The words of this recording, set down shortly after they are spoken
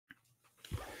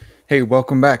Hey,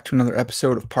 welcome back to another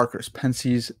episode of Parker's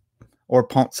Pensées or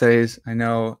Pensées. I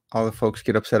know all the folks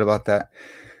get upset about that.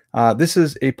 This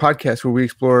is a podcast where we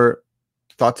explore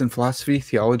thoughts in philosophy,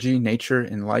 theology, nature,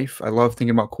 and life. I love thinking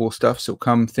about cool stuff, so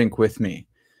come think with me.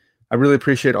 I really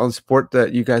appreciate all the support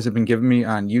that you guys have been giving me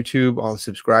on YouTube, all the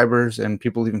subscribers, and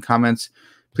people leaving comments.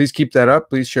 Please keep that up.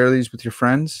 Please share these with your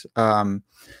friends.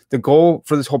 The goal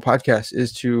for this whole podcast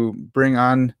is to bring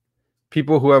on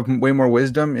people who have way more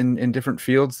wisdom in different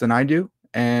fields than I do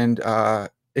and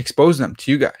expose them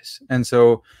to you guys. And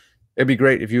so it'd be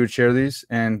great if you would share these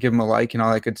and give them a like and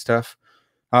all that good stuff.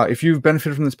 If you've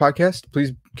benefited from this podcast,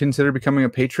 please consider becoming a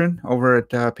patron over at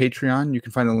Patreon. You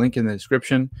can find the link in the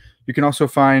description. You can also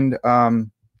find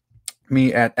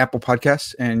me at Apple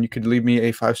Podcasts, and you could leave me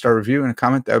a 5-star review and a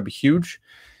comment. That would be huge.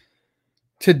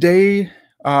 Today,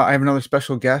 I have another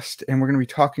special guest, and we're going to be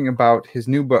talking about his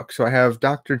new book. So I have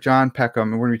Dr. John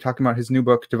Peckham, and we're going to be talking about his new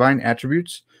book, Divine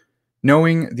Attributes,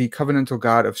 Knowing the Covenantal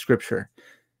God of Scripture.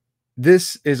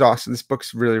 This is awesome. This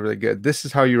book's really, really good. This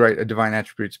is how you write a Divine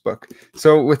Attributes book.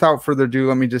 So without further ado,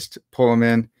 let me just pull him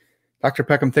in. Dr.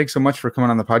 Peckham, thanks so much for coming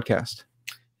on the podcast.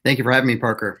 Thank you for having me,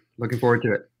 Parker. Looking forward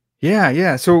to it.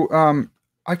 Yeah. So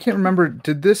I can't remember.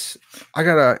 Did this? I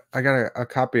got a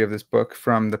copy of this book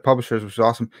from the publishers, which is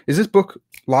awesome. Is this book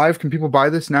live? Can people buy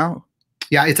this now?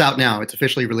 Yeah, it's out now. It's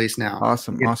officially released now.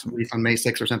 Awesome. Released on May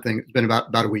 6th or something. It's been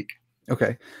about a week.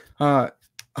 Okay. How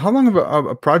long of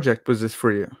a project was this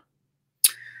for you?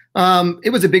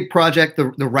 It was a big project.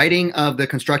 The writing of the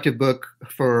constructive book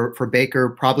for Baker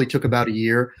probably took about a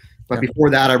year. But before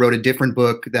that, I wrote a different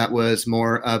book that was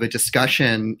more of a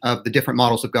discussion of the different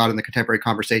models of God in the contemporary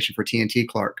conversation for T&T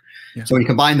Clark. Yeah. So when you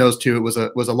combine those two, it was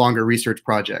a longer research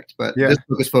project. But this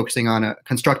book is focusing on a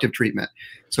constructive treatment.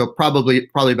 So probably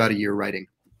about a year writing.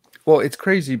 Well, it's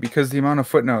crazy because the amount of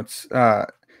footnotes, I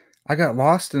got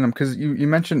lost in them because you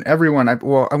mentioned everyone. I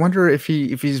wonder if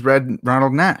he's read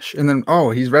Ronald Nash, and then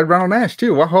he's read Ronald Nash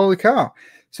too. Wow, holy cow!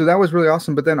 So that was really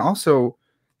awesome. But then also,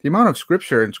 the amount of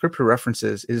scripture and scripture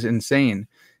references is insane.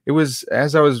 It was,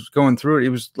 as I was going through it, it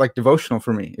was like devotional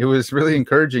for me. It was really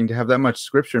encouraging to have that much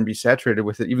scripture and be saturated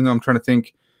with it, even though I'm trying to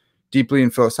think deeply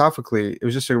and philosophically. It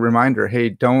was just a reminder, hey,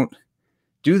 don't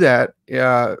do that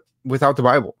without the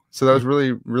Bible. So that was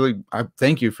really, really, I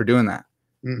thank you for doing that.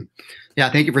 Yeah,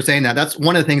 thank you for saying that. That's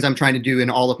one of the things I'm trying to do in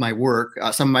all of my work.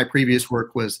 Some of my previous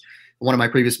work one of my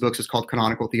previous books is called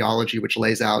Canonical Theology, which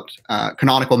lays out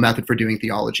canonical method for doing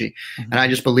theology. And I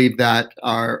just believe that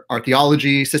our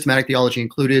theology, systematic theology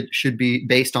included, should be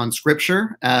based on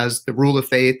Scripture as the rule of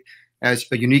faith, as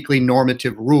a uniquely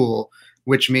normative rule,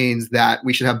 which means that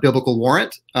we should have biblical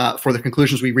warrant for the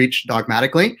conclusions we reach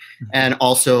dogmatically, and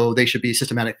also they should be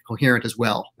systematically coherent as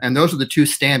well. And those are the two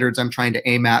standards I'm trying to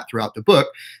aim at throughout the book: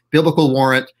 biblical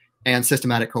warrant and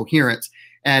systematic coherence.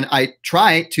 And I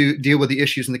try to deal with the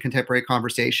issues in the contemporary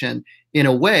conversation in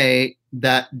a way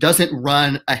that doesn't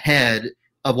run ahead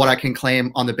of what I can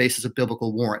claim on the basis of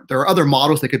biblical warrant. There are other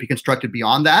models that could be constructed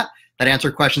beyond that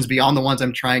answer questions beyond the ones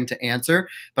I'm trying to answer,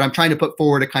 but I'm trying to put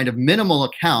forward a kind of minimal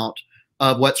account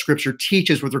of what Scripture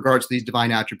teaches with regards to these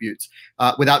divine attributes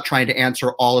without trying to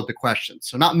answer all of the questions.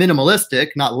 So not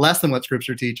minimalistic, not less than what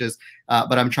Scripture teaches,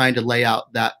 but I'm trying to lay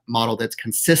out that model that's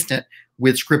consistent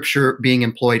with Scripture being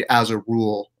employed as a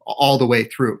rule all the way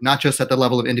through, not just at the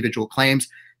level of individual claims,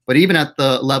 but even at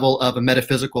the level of a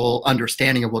metaphysical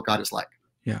understanding of what God is like.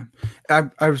 Yeah,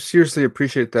 I seriously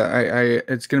appreciate that.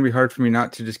 It's going to be hard for me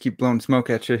not to just keep blowing smoke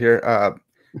at you here.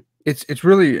 It's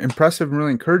really impressive and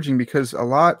really encouraging because a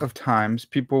lot of times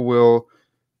people will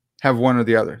have one or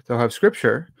the other. They'll have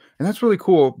Scripture, and that's really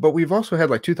cool. But we've also had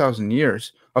like 2,000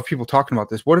 years of people talking about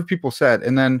this. What have people said?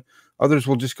 And then others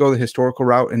will just go the historical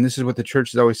route, and this is what the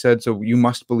church has always said, so you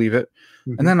must believe it.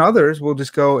 And then others will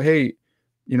just go, hey,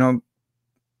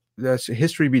 that's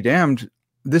history be damned.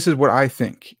 This is what I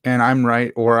think, and I'm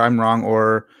right or I'm wrong,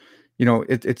 or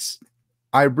it's.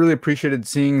 I really appreciated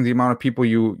seeing the amount of people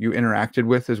you interacted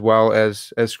with, as well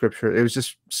as Scripture. It was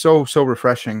just so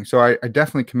refreshing. So I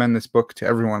definitely commend this book to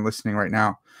everyone listening right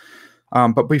now.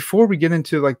 But before we get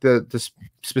into like the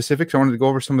specifics, I wanted to go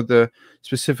over some of the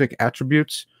specific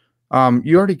attributes.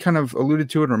 You already kind of alluded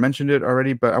to it or mentioned it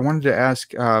already, but I wanted to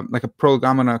ask like a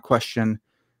prolegomena question.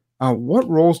 What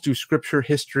roles do Scripture,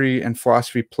 history, and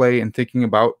philosophy play in thinking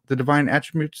about the divine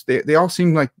attributes? They all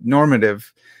seem like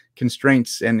normative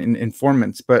constraints and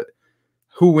informants, but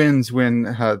who wins when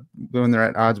they're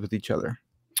at odds with each other?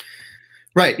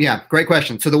 Right. Yeah. Great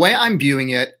question. So the way I'm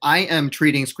viewing it, I am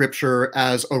treating Scripture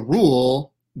as a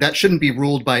rule that shouldn't be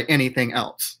ruled by anything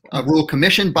else. A rule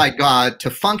commissioned by God to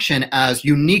function as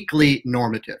uniquely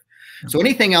normative. So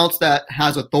anything else that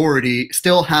has authority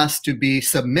still has to be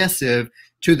submissive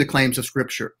to the claims of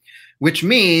Scripture, which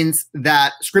means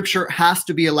that Scripture has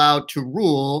to be allowed to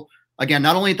rule, again,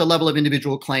 not only at the level of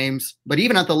individual claims, but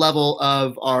even at the level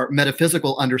of our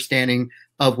metaphysical understanding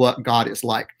of what God is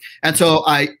like. And so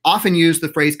I often use the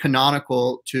phrase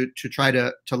canonical to try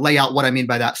to lay out what I mean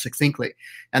by that succinctly.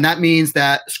 And that means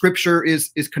that Scripture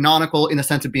is canonical in the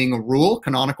sense of being a rule,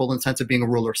 canonical in the sense of being a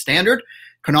rule or standard,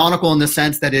 canonical in the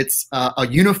sense that it's a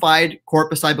unified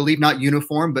corpus, I believe, not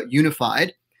uniform, but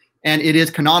unified. And it is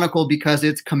canonical because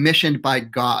it's commissioned by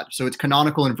God. So it's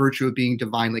canonical in virtue of being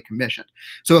divinely commissioned.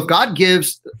 So if God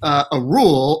gives a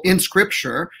rule in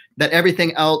Scripture that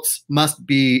everything else must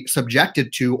be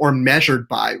subjected to or measured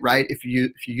by, right? If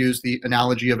you use the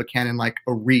analogy of a canon like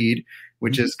a reed,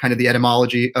 which is kind of the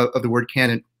etymology of the word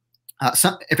canon,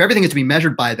 if everything is to be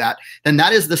measured by that, then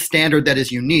that is the standard that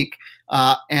is unique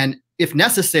and, if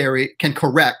necessary, can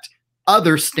correct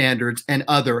other standards and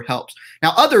other helps.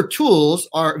 Now, other tools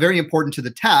are very important to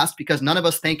the task because none of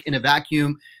us think in a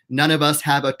vacuum. None of us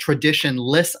have a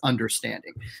traditionless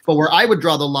understanding. But where I would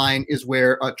draw the line is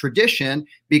where a tradition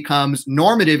becomes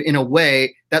normative in a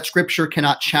way that Scripture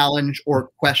cannot challenge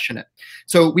or question it.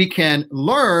 So we can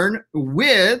learn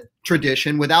with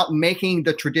tradition without making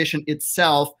the tradition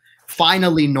itself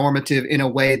finally normative in a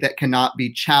way that cannot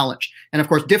be challenged. And of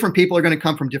course, different people are going to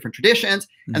come from different traditions,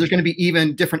 and there's going to be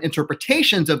even different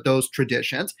interpretations of those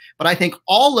traditions. But I think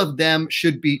all of them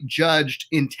should be judged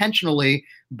intentionally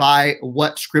by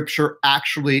what Scripture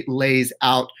actually lays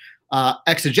out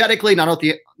exegetically, not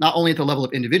only at the level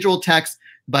of individual texts,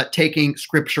 but taking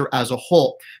Scripture as a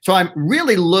whole. So I'm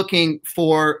really looking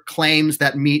for claims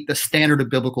that meet the standard of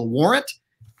biblical warrant.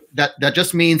 That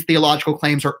just means theological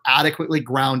claims are adequately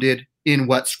grounded in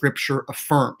what Scripture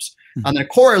affirms. And the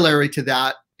corollary to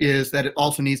that is that it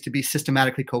also needs to be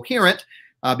systematically coherent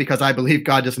because I believe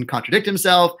God doesn't contradict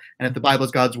himself. And if the Bible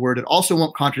is God's word, it also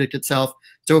won't contradict itself.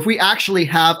 So if we actually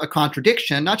have a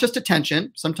contradiction, not just a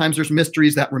tension, sometimes there's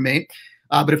mysteries that remain,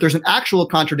 but if there's an actual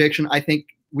contradiction, I think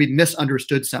we've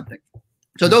misunderstood something.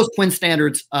 So those twin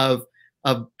standards of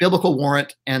biblical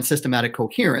warrant and systematic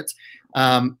coherence.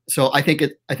 So I think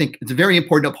it's very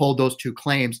important to uphold those two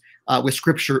claims with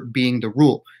Scripture being the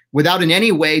rule, without in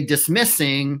any way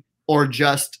dismissing or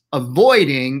just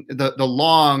avoiding the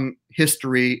long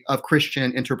history of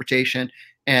Christian interpretation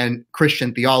and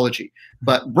Christian theology.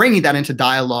 But bringing that into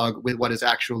dialogue with what is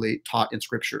actually taught in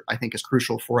Scripture, I think, is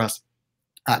crucial for us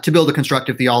to build a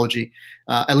constructive theology,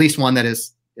 at least one that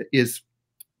is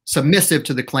submissive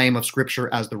to the claim of Scripture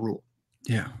as the rule.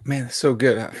 Yeah, man, that's so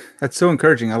good. That's so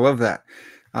encouraging. I love that.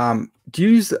 Do you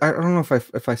use? I don't know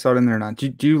if I saw it in there or not.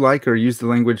 Do you like or use the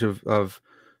language of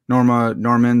norma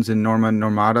normans and norma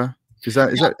normata? Is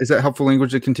that helpful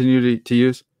language to continue to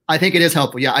use? I think it is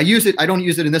helpful. Yeah, I use it. I don't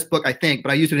use it in this book, I think,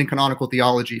 but I use it in canonical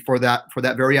theology for that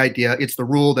very idea. It's the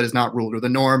rule that is not ruled, or the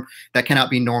norm that cannot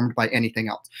be normed by anything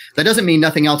else. That doesn't mean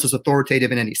nothing else is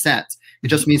authoritative in any sense. It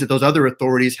just means that those other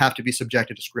authorities have to be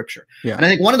subjected to Scripture. Yeah. And I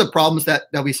think one of the problems that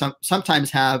we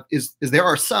sometimes have is there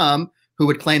are some who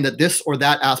would claim that this or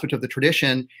that aspect of the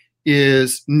tradition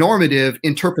is normative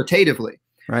interpretatively.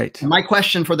 Right. And my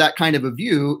question for that kind of a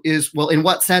view is, well, in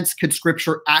what sense could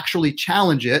Scripture actually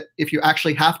challenge it if you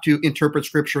actually have to interpret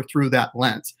Scripture through that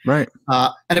lens? Right.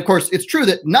 And of course, it's true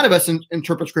that none of us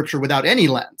interpret Scripture without any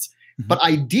lens. But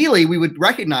ideally, we would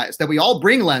recognize that we all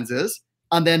bring lenses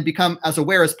and then become as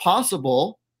aware as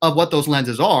possible of what those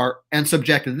lenses are and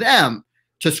subject them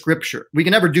to Scripture. We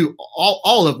can never do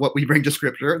all of what we bring to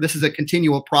Scripture. This is a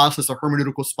continual process, a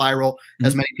hermeneutical spiral,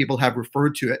 as many people have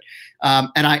referred to it.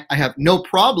 And I have no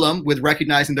problem with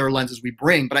recognizing there are lenses we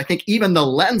bring, but I think even the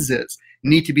lenses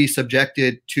need to be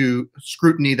subjected to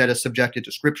scrutiny that is subjected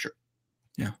to Scripture.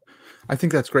 Yeah, I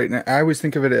think that's great. And I always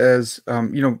think of it as,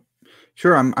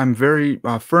 sure, I'm very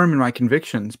firm in my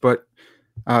convictions, but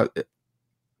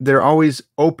they're always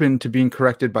open to being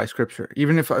corrected by Scripture.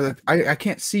 Even if I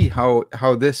can't see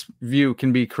how this view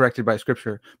can be corrected by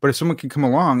Scripture, but if someone can come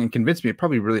along and convince me, it's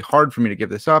probably really hard for me to give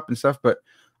this up and stuff. But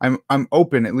I'm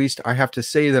open. At least I have to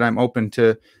say that I'm open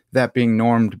to that being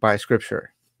normed by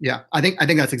Scripture. Yeah, I think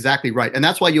that's exactly right. And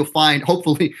that's why you'll find,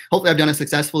 hopefully I've done it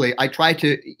successfully. I try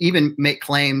to even make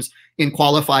claims in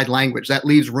qualified language. That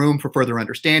leaves room for further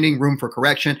understanding, room for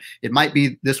correction. It might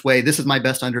be this way. This is my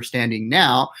best understanding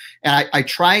now. And I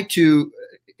try to,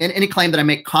 in any claim that I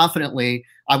make confidently,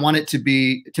 I want it to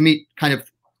meet kind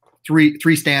of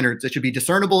three standards. It should be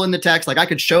discernible in the text. Like I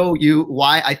could show you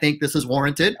why I think this is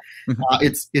warranted.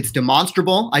 It's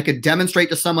demonstrable. I could demonstrate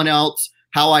to someone else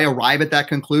how I arrive at that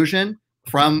conclusion.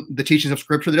 from the teachings of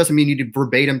Scripture. That doesn't mean you need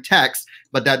verbatim text,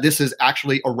 but that this is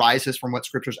actually arises from what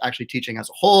Scripture is actually teaching as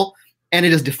a whole, and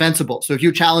it is defensible. So if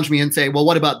you challenge me and say, well,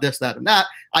 what about this, that, and that,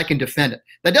 I can defend it.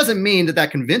 That doesn't mean that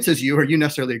that convinces you or you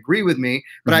necessarily agree with me,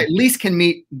 but I at least can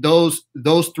meet those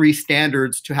three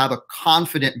standards to have a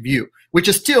confident view, which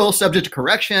is still subject to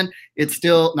correction. It's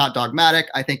still not dogmatic.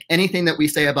 I think anything that we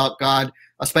say about God,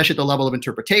 especially at the level of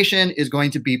interpretation, is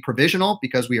going to be provisional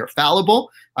because we are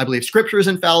fallible. I believe Scripture is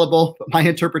infallible, but my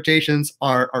interpretations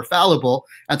are fallible.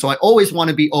 And so I always want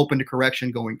to be open to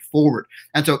correction going forward.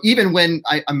 And so even when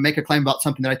I make a claim about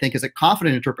something that I think is a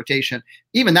confident interpretation,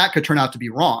 even that could turn out to be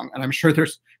wrong. And I'm sure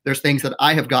there's things that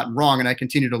I have gotten wrong, and I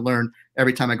continue to learn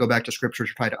every time I go back to Scripture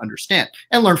to try to understand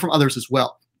and learn from others as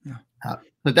well. Yeah.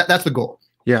 But that's the goal.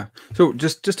 Yeah. So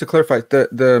just to clarify,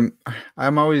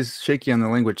 I'm always shaky on the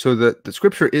language. So the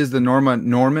Scripture is the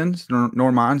normans.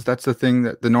 That's the thing,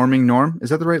 that the norming norm.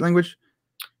 Is that the right language?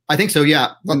 I think so.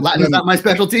 Yeah. Latin is not my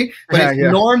specialty, but it's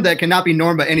a norm that cannot be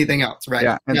normed by anything else, right?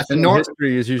 Yeah. And, yes, and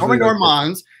history is usually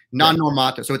normans,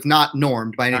 non-normata. So it's not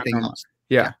normed by anything else.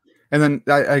 Yeah. And then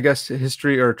I guess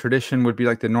history or tradition would be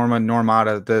like the norma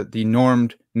normata, the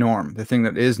normed norm, the thing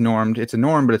that is normed. It's a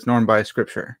norm, but it's normed by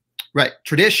Scripture. Right.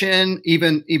 Tradition,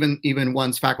 even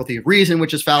one's faculty of reason,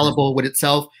 which is fallible, would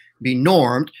itself be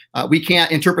normed. We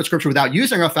can't interpret Scripture without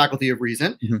using our faculty of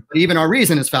reason, but even our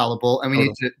reason is fallible, and we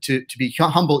need to be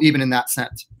humble even in that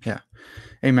sense. Yeah.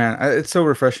 Amen. It's so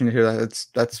refreshing to hear that.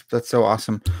 That's so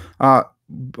awesome.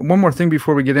 One more thing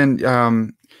before we get in,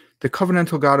 the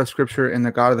covenantal God of Scripture and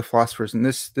the God of the philosophers, and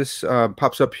this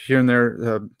pops up here and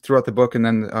there throughout the book, and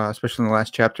then especially in the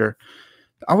last chapter.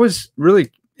 I was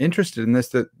really interested in this,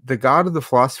 that the God of the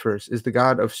philosophers is the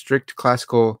God of strict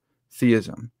classical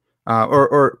theism,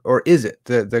 or is it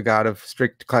the God of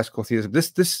strict classical theism?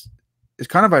 This is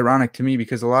kind of ironic to me,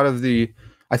 because a lot of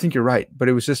I think you're right, but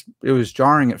it was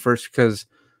jarring at first, because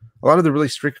a lot of the really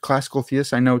strict classical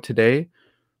theists I know today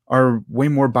are way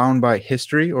more bound by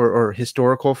history or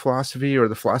historical philosophy, or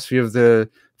the philosophy of the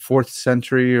 4th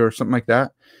century or something like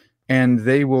that. And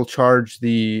they will charge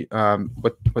the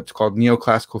what's called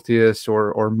neoclassical theists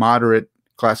or moderate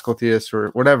classical theists or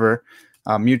whatever,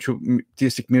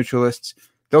 theistic mutualists.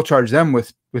 They'll charge them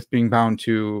with being bound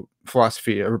to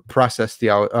philosophy or process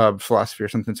philosophy or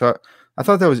something. So I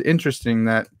thought that was interesting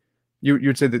that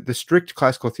you'd say that the strict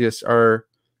classical theists are,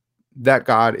 that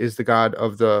God is the God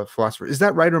of the philosopher. Is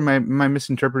that right, or am I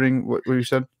misinterpreting what you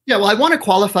said? Yeah, well, I want to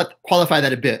qualify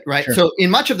that a bit, right? Sure. So in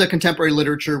much of the contemporary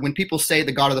literature, when people say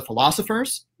the God of the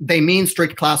philosophers, they mean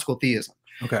strict classical theism.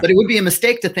 Okay. But it would be a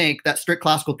mistake to think that strict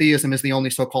classical theism is the only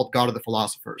so-called God of the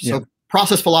philosophers. Yeah. So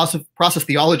process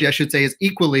theology, I should say, is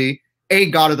equally a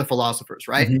God of the philosophers,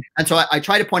 right? Mm-hmm. And so I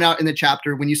try to point out in the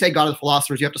chapter, when you say God of the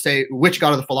philosophers, you have to say, which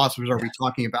God of the philosophers are we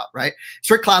talking about, right?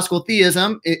 Strict classical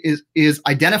theism is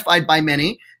identified by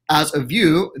many as a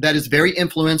view that is very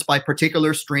influenced by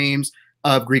particular streams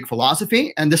of Greek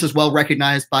philosophy, and this is well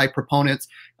recognized by proponents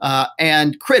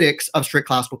and critics of strict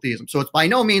classical theism. So it's by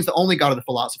no means the only God of the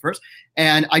philosophers,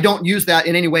 and I don't use that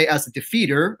in any way as a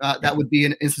defeater. That would be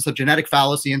an instance of genetic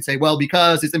fallacy, and say, well,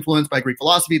 because it's influenced by Greek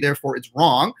philosophy, therefore it's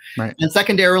wrong. Right. And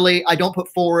secondarily, I don't put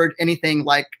forward anything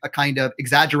like a kind of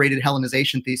exaggerated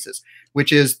Hellenization thesis,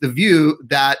 which is the view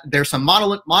that there's some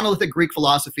monolithic Greek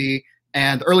philosophy,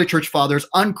 and the early church fathers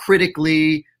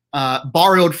uncritically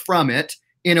borrowed from it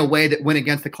in a way that went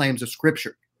against the claims of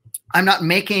Scripture. I'm not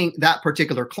making that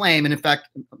particular claim, and in fact,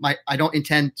 I don't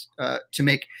intend to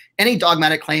make any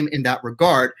dogmatic claim in that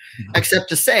regard, except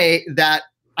to say that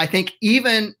I think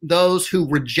even those who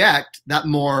reject that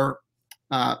more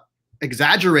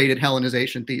exaggerated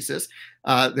Hellenization thesis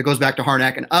that goes back to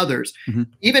Harnack and others,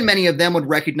 even many of them would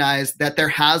recognize that there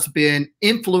has been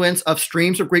influence of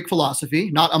streams of Greek philosophy,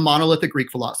 not a monolithic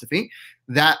Greek philosophy,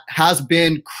 that has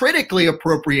been critically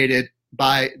appropriated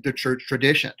by the church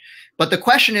tradition. But the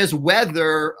question is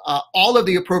whether all of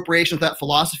the appropriations of that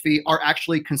philosophy are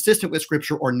actually consistent with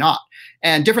Scripture or not.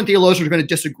 And different theologians are going to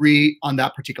disagree on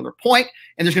that particular point.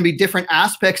 And there's going to be different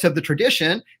aspects of the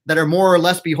tradition that are more or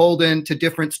less beholden to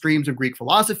different streams of Greek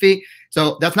philosophy.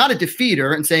 So that's not a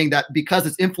defeater in saying that because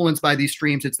it's influenced by these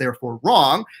streams, it's therefore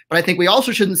wrong. But I think we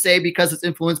also shouldn't say because it's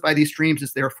influenced by these streams,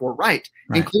 it's therefore right.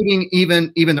 Including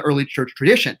even the early church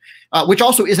tradition, which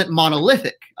also isn't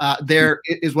monolithic. There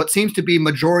is what seems to be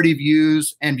majority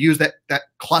views and views that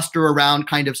cluster around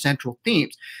kind of central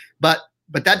themes. But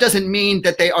that doesn't mean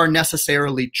that they are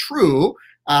necessarily true.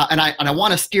 And I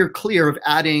want to steer clear of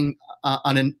adding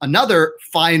another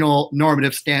final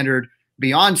normative standard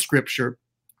beyond Scripture,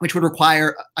 which would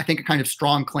require, I think, a kind of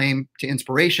strong claim to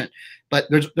inspiration. But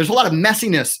there's a lot of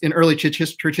messiness in early church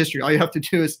history. All you have to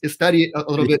do is study a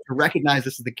little bit to recognize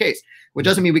this is the case, which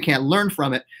doesn't mean we can't learn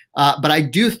from it. But I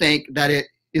do think that it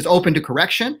is open to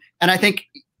correction. And I think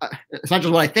it's not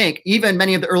just what I think. Even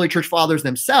many of the early church fathers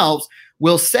themselves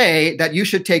will say that you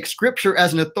should take Scripture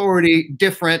as an authority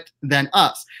different than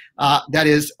us. That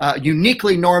is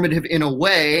uniquely normative in a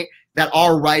way that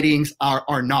our writings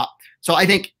are not. So I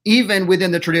think even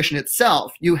within the tradition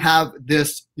itself, you have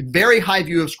this very high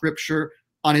view of Scripture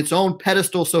on its own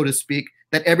pedestal, so to speak,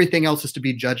 that everything else is to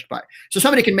be judged by. So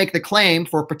somebody can make the claim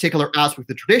for a particular aspect of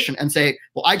the tradition and say,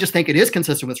 well, I just think it is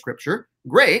consistent with Scripture.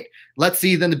 Great. Let's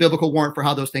see then the biblical warrant for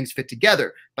how those things fit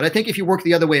together. But I think if you work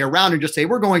the other way around and just say,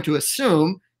 we're going to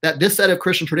assume that this set of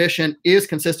Christian tradition is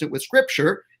consistent with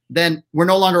Scripture, then we're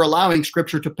no longer allowing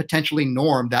Scripture to potentially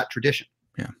norm that tradition.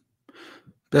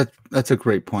 That's a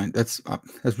great point. That's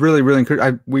really, really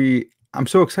encouraging. I'm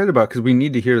so excited about it because we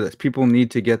need to hear this. People need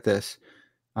to get this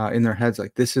in their heads.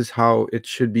 Like, this is how it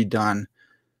should be done.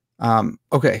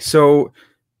 Okay, so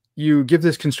you give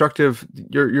this constructive,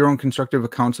 your own constructive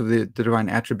accounts of the divine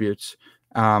attributes,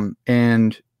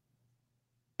 and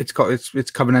it's called it's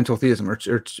covenantal theism, or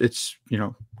it's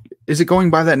is it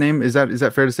going by that name? Is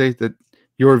that fair to say that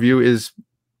your view is,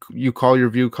 you call your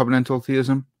view covenantal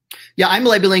theism? Yeah, I'm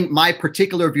labeling my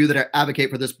particular view that I advocate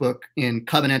for this book in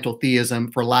covenantal theism,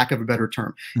 for lack of a better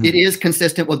term. Mm-hmm. It is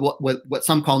consistent with what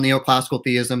some call neoclassical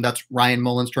theism. That's Ryan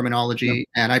Mullen's terminology, yep.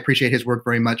 And I appreciate his work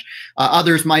very much.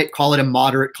 Others might call it a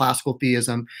moderate classical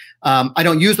theism. I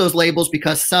don't use those labels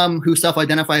because some who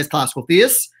self-identify as classical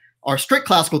theists are strict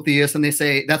classical theists, and they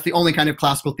say that's the only kind of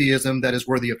classical theism that is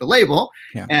worthy of the label.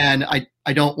 Yeah. And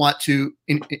I don't want to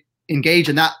engage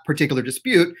in that particular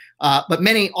dispute, but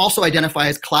many also identify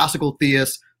as classical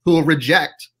theists who will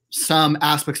reject some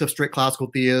aspects of strict classical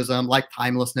theism, like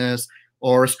timelessness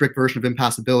or a strict version of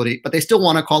impassibility, but they still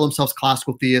want to call themselves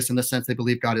classical theists in the sense they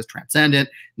believe God is transcendent,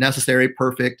 necessary,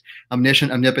 perfect,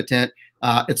 omniscient, omnipotent,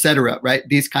 etc. Right?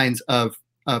 These kinds of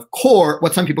core,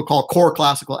 what some people call core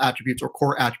classical attributes or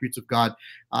core attributes of God.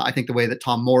 I think the way that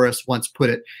Tom Morris once put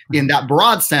it, in that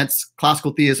broad sense,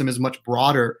 classical theism is much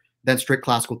broader than strict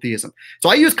classical theism. So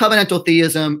I use covenantal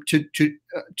theism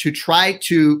to try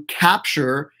to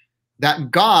capture that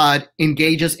God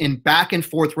engages in back and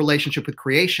forth relationship with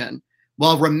creation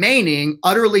while remaining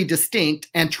utterly distinct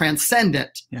and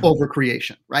transcendent over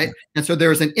creation, right? Yeah. And so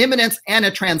there's an immanence and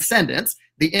a transcendence.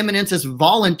 The immanence is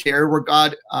voluntary, where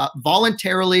God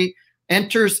voluntarily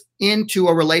enters into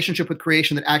a relationship with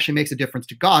creation that actually makes a difference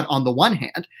to God on the one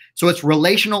hand. So it's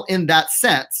relational in that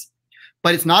sense.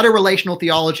 But it's not a relational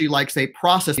theology like, say,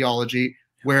 process theology,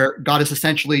 where God is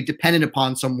essentially dependent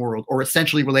upon some world or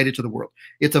essentially related to the world.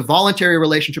 It's a voluntary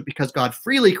relationship because God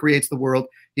freely creates the world.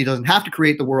 He doesn't have to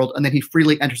create the world, and then he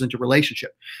freely enters into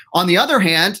relationship. On the other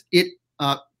hand, it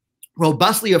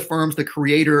robustly affirms the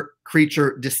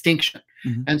creator-creature distinction.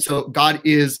 Mm-hmm. And so God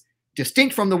is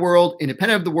distinct from the world,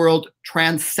 independent of the world,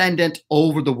 transcendent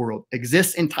over the world,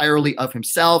 exists entirely of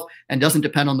himself, and doesn't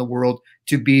depend on the world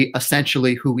to be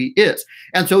essentially who he is.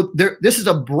 And so this is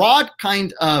a broad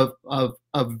kind of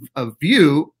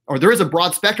view, or there is a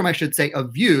broad spectrum, I should say,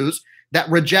 of views that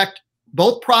reject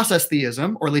both process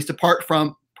theism, or at least depart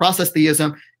from process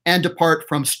theism, and depart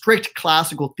from strict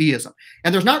classical theism.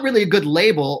 And there's not really a good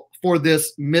label for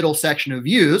this middle section of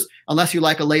views, unless you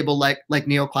like a label like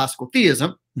neoclassical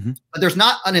theism. Mm-hmm. But there's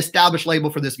not an established label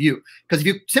for this view. Because if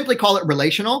you simply call it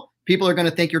relational, people are going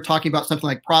to think you're talking about something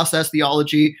like process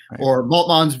theology, right, or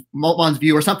Moltmann's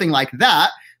view or something like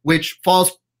that, which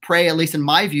falls prey, at least in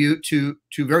my view, to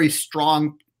very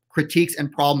strong critiques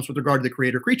and problems with regard to the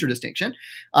creator-creature distinction.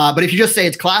 But if you just say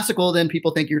it's classical, then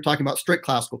people think you're talking about strict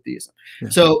classical theism. Yeah.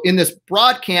 So in this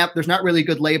broad camp, there's not really a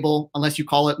good label unless you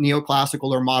call it neoclassical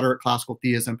or moderate classical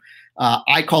theism.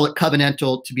 I call it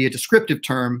covenantal to be a descriptive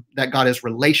term that God is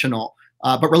relational,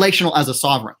 but relational as a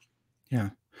sovereign.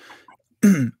 Yeah.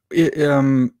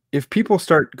 If people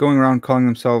start going around calling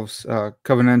themselves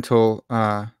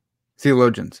covenantal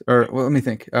theologians, or well, let me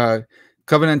think,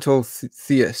 covenantal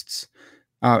theists,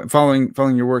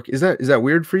 following your work, is that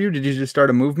weird for you? Did you just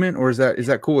start a movement, or is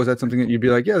that cool? Is that something that you'd be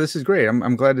like, yeah, this is great.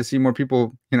 I'm glad to see more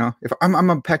people. If I'm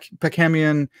a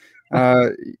Peckhamian,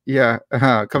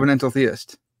 covenantal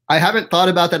theist. I haven't thought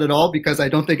about that at all because I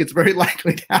don't think it's very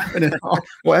likely to happen at all.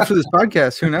 Well, after this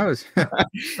podcast, who knows?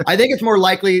 I think it's more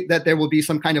likely that there will be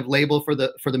some kind of label for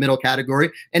the middle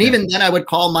category. And even then I would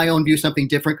call my own view something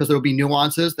different because there will be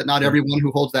nuances that not everyone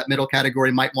who holds that middle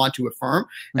category might want to affirm.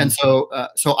 Mm-hmm. And so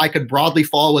I could broadly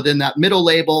fall within that middle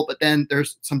label, but then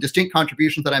there's some distinct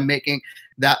contributions that I'm making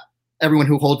that everyone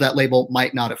who holds that label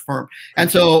might not affirm. And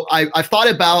so I've thought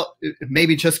about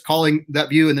maybe just calling that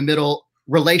view in the middle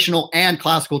relational and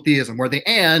classical theism, where the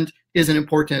 "and" is an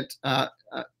important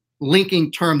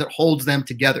linking term that holds them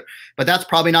together. But that's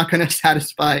probably not going to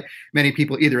satisfy many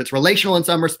people either. It's relational in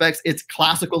some respects, it's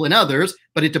classical in others,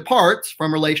 but it departs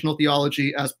from relational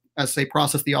theology as say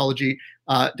process theology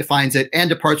defines it, and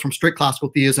departs from strict classical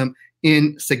theism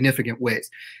in significant ways.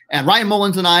 And Ryan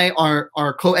Mullins and I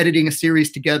are co-editing a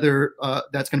series together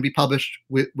that's going to be published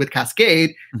with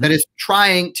Cascade that is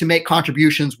trying to make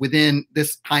contributions within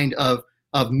this kind of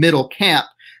middle camp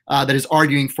that is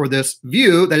arguing for this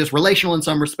view that is relational in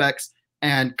some respects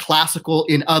and classical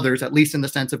in others, at least in the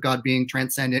sense of God being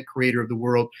transcendent, creator of the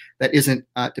world, that isn't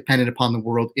dependent upon the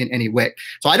world in any way.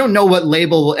 So I don't know what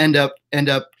label will end up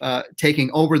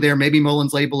taking over there. Maybe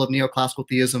Mullins' label of neoclassical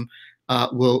theism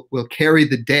will carry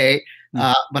the day,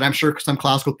 but I'm sure some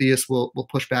classical theists will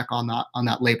push back on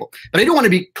that label. But I do want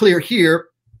to be clear here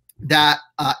that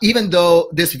even though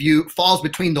this view falls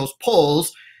between those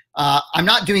poles, I'm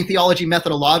not doing theology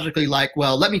methodologically like,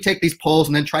 well, let me take these poles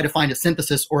and then try to find a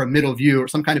synthesis or a middle view or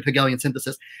some kind of Hegelian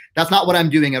synthesis. That's not what I'm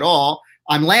doing at all.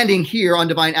 I'm landing here on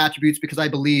divine attributes because I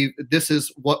believe this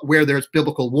is where there's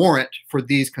biblical warrant for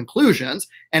these conclusions.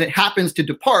 And it happens to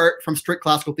depart from strict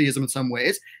classical theism in some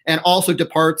ways, and also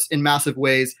departs in massive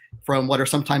ways from what are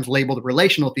sometimes labeled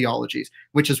relational theologies,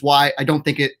 which is why I don't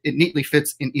think it neatly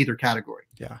fits in either category.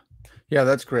 Yeah,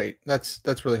 that's great.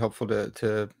 That's really helpful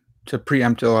to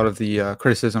preempt a lot of the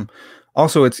criticism.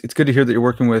 Also, it's good to hear that you're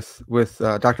working with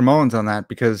Dr. Mullins on that,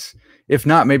 because if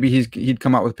not, maybe he'd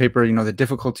come out with a paper, the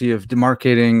difficulty of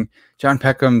demarcating John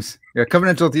Peckham's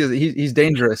covenantal theism. He's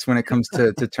dangerous when it comes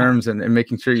to terms and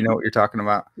making sure you know what you're talking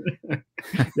about.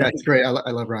 Yeah, it's great. I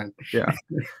love Ryan. Yeah.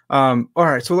 All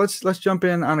right, so let's jump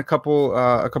in on a couple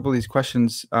of these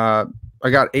questions. I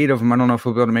got 8 of them. I don't know if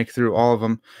we'll be able to make it through all of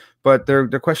them, but they're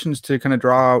questions to kind of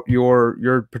draw out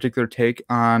your particular take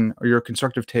on, or your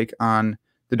constructive take on,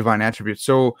 the divine attributes.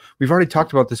 So we've already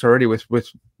talked about this already with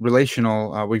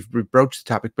relational. We've broached the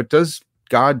topic, but does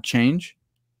God change?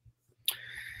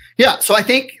 Yeah, so I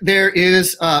think there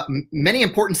is many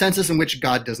important senses in which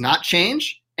God does not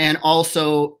change, and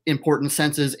also important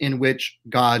senses in which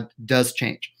God does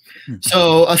change.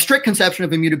 So a strict conception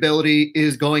of immutability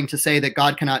is going to say that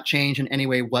God cannot change in any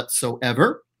way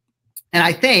whatsoever. And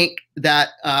I think that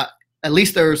at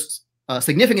least there's a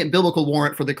significant biblical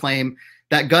warrant for the claim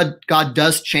that God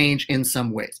does change in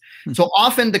some ways. So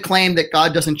often the claim that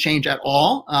God doesn't change at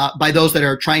all by those that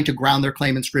are trying to ground their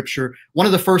claim in Scripture, one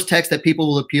of the first texts that people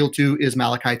will appeal to is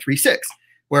Malachi 3:6,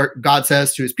 where God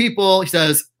says to his people, he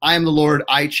says, I am the Lord,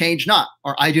 I change not,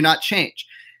 or I do not change.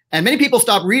 And many people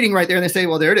stop reading right there and they say,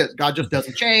 well, there it is. God just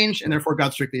doesn't change, and therefore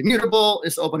God's strictly immutable.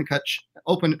 It's open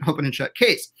and shut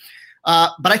case.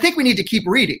 But I think we need to keep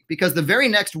reading, because the very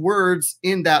next words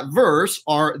in that verse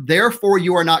are, therefore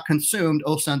you are not consumed,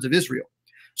 O sons of Israel.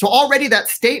 So already that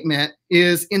statement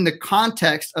is in the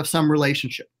context of some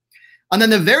relationship. And then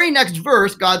the very next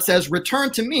verse, God says,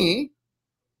 return to me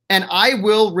and I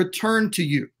will return to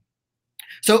you.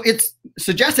 So it's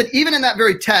suggested even in that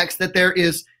very text that there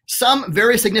is some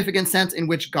very significant sense in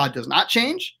which God does not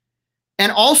change,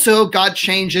 and also God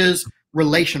changes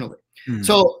relationally.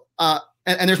 So,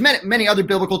 and there's many other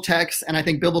biblical texts, and I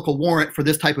think biblical warrant for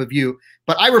this type of view.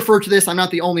 But I refer to this, I'm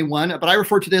not the only one, but I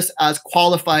refer to this as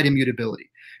qualified immutability,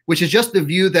 which is just the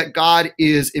view that God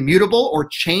is immutable or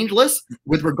changeless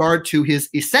with regard to his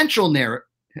essential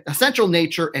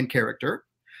nature and character,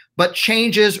 but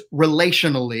changes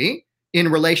relationally in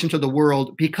relation to the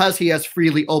world because he has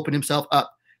freely opened himself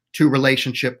up to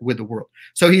relationship with the world.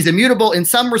 So he's immutable in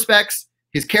some respects,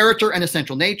 his character and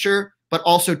essential nature, but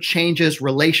also changes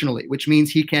relationally, which means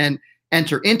he can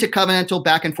enter into covenantal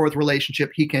back and forth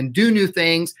relationship. He can do new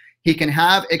things. He can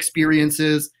have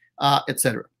experiences,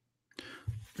 etc.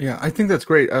 Yeah, I think that's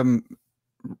great. Ryan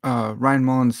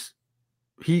Mullins,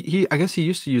 I guess he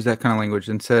used to use that kind of language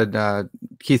and said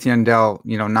Keith Yandel,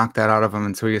 knocked that out of him,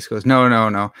 and so he just goes, no,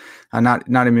 not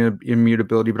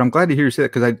immutability. But I'm glad to hear you say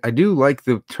that, because I do like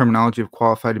the terminology of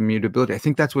qualified immutability. I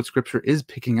think that's what Scripture is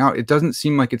picking out. It doesn't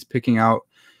seem like it's picking out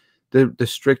the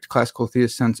strict classical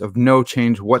theist sense of no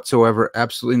change whatsoever.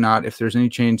 Absolutely not. If there's any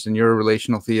change, then you're a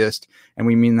relational theist, and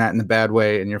we mean that in the bad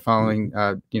way, and you're following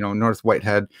North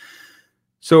Whitehead.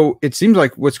 So it seems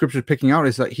like what Scripture is picking out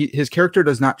is that his character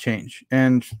does not change,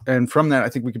 and from that, I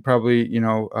think we could probably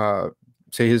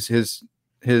say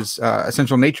his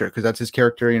essential nature, because that's his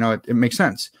character. It makes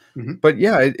sense. But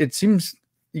yeah, it seems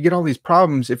you get all these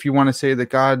problems if you want to say that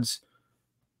God's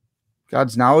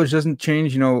God's knowledge doesn't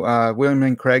change. William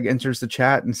and Craig enters the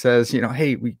chat and says,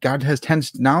 hey, God has 10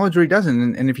 knowledge or he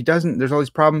doesn't. And if he doesn't, there's all these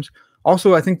problems.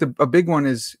 Also, I think a big one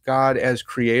is God as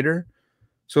creator.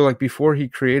 So like before he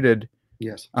created,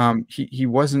 yes, he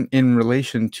wasn't in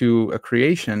relation to a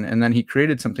creation, and then he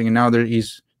created something, and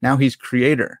now he's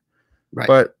creator. Right.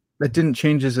 But that didn't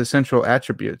change his essential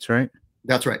attributes, right?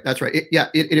 That's right. That's right.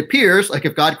 It appears like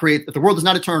if the world is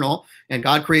not eternal and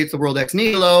God creates the world ex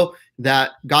nihilo,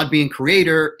 that God being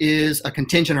creator is a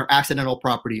contingent or accidental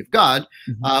property of God,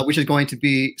 which is going to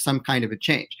be some kind of a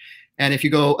change. And if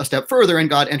you go a step further and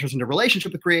God enters into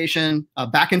relationship with creation, a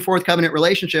back and forth covenant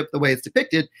relationship, the way it's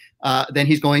depicted, then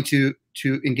he's going to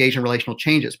engage in relational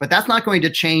changes. But that's not going to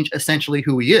change essentially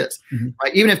who he is.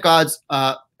 Right? Even if God's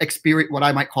what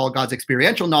I might call God's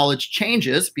experiential knowledge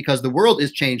changes because the world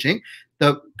is changing,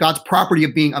 God's property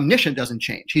of being omniscient doesn't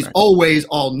change. He's always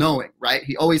all-knowing, right?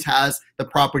 He always has the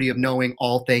property of knowing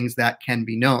all things that can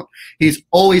be known. He's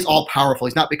always all-powerful.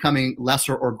 He's not becoming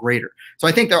lesser or greater. So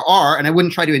I think there are, and I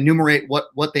wouldn't try to enumerate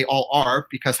what they all are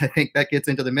because I think that gets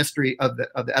into the mystery of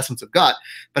the essence of God.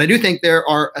 But I do think there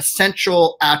are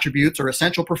essential attributes or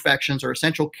essential perfections or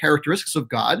essential characteristics of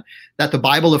God that the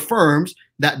Bible affirms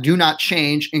that do not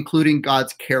change, including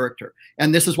God's character.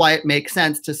 And this is why it makes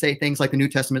sense to say things like the New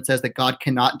Testament says that God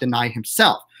cannot deny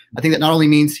himself. I think that not only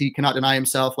means he cannot deny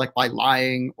himself like by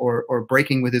lying or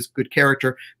breaking with his good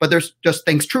character, but there's just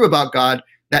things true about God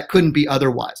that couldn't be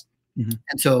otherwise.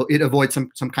 And so it avoids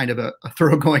some kind of a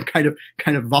thoroughgoing kind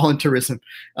of voluntarism,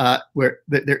 where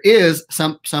there is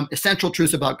some essential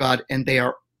truths about God, and they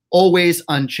are always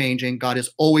unchanging. God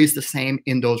is always the same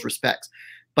in those respects.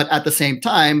 But at the same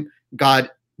time,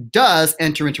 God does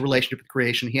enter into relationship with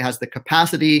creation. He has the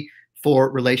capacity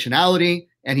for relationality,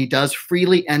 and he does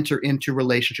freely enter into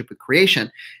relationship with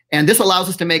creation. And this allows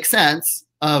us to make sense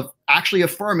of actually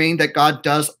affirming that God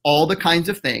does all the kinds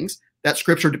of things that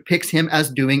Scripture depicts him as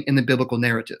doing in the biblical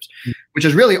narratives, which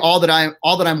is really all that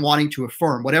I'm wanting to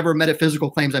affirm. Whatever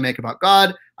metaphysical claims I make about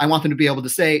God, I want them to be able to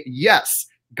say, yes,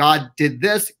 God did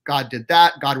this, God did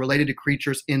that, God related to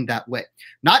creatures in that way.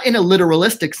 Not in a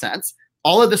literalistic sense.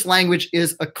 All of this language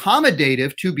is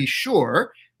accommodative, to be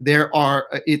sure.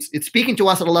 It's speaking to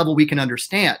us at a level we can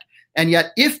understand. And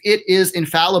yet, if it is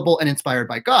infallible and inspired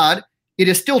by God, it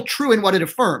is still true in what it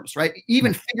affirms, right?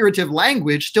 Even figurative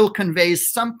language still conveys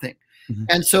something.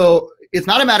 And so it's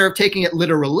not a matter of taking it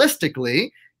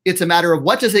literalistically. It's a matter of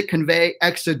what does it convey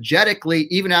exegetically,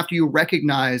 even after you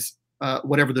recognize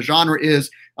whatever the genre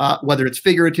is, whether it's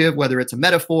figurative, whether it's a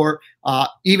metaphor,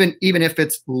 even if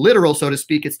it's literal, so to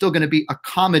speak, it's still going to be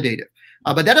accommodative.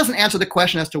 But that doesn't answer the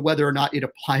question as to whether or not it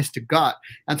applies to God.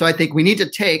 And so I think we need to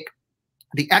take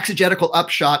the exegetical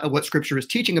upshot of what Scripture is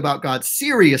teaching about God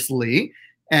seriously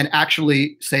and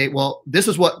actually say, well, this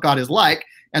is what God is like.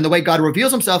 And the way God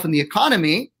reveals himself in the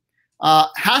economy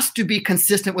has to be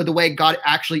consistent with the way God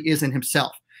actually is in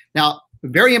himself. Now,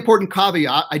 very important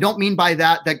caveat, I don't mean by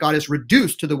that God is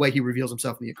reduced to the way he reveals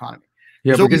himself in the economy.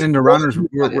 Yeah, because in the Ronner's,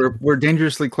 we're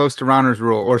dangerously close to Ronner's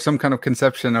rule, or some kind of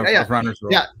conception of Ronner's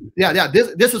rule. Yeah.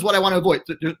 This is what I want to avoid.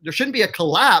 There shouldn't be a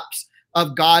collapse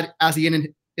of God as he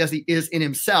is in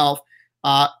himself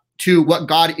to what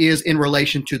God is in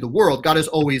relation to the world. God is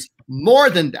always more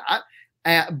than that.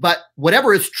 But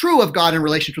whatever is true of God in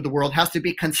relation to the world has to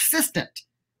be consistent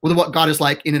with what God is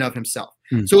like in and of himself.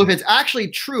 So if it's actually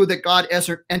true that God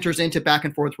enters into back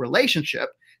and forth relationship,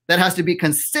 that has to be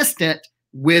consistent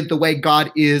with the way God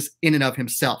is in and of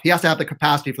himself. He has to have the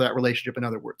capacity for that relationship, in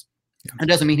other words. It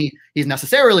doesn't mean he's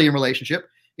necessarily in relationship.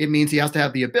 It means he has to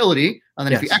have the ability. And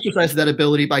then if he exercises that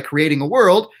ability by creating a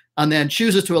world and then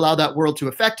chooses to allow that world to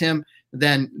affect him,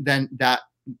 then that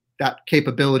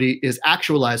capability is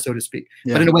actualized, so to speak,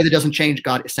 but in a way that doesn't change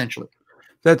God essentially.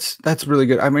 That's really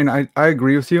good. I mean, I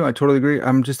agree with you. I totally agree.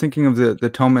 I'm just thinking of the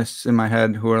Thomists in my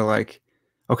head who are like,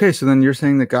 okay, so then you're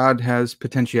saying that God has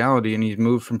potentiality and he's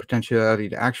moved from potentiality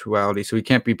to actuality, so he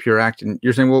can't be pure act. And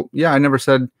you're saying, well, yeah, I never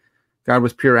said God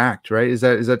was pure act, right? Is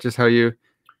that just how you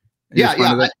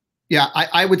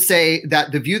I would say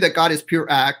that the view that God is pure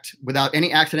act without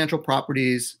any accidental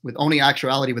properties, with only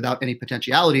actuality, without any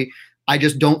potentiality, I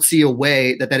just don't see a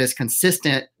way that is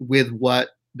consistent with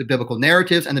what the biblical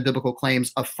narratives and the biblical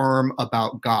claims affirm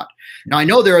about God. Now, I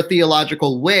know there are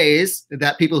theological ways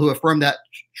that people who affirm that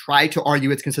try to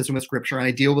argue it's consistent with Scripture, and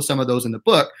I deal with some of those in the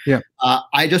book.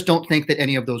 I just don't think that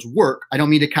any of those work. I don't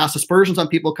mean to cast aspersions on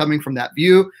people coming from that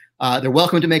view. They're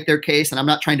welcome to make their case, and I'm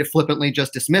not trying to flippantly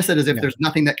just dismiss it as if there's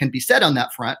nothing that can be said on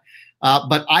that front.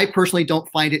 But I personally don't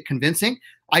find it convincing.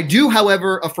 I do,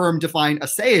 however, affirm divine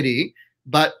aseity,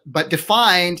 but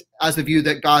defined as the view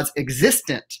that God's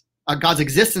existent God's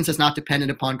existence is not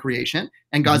dependent upon creation,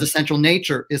 and God's essential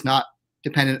nature is not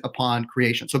dependent upon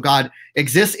creation. So God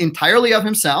exists entirely of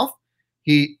himself.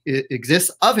 He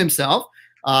exists of himself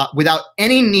without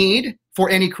any need for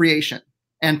any creation.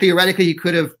 And theoretically, he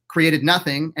could have created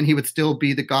nothing, and he would still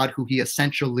be the God who he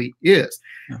essentially is.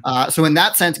 So in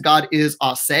that sense, God is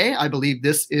ase. I believe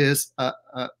this is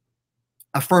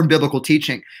a firm biblical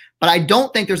teaching. But I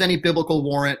don't think there's any biblical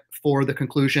warrant for the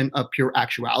conclusion of pure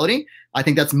actuality. I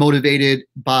think that's motivated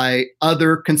by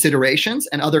other considerations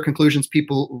and other conclusions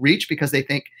people reach because they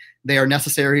think they are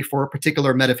necessary for a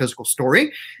particular metaphysical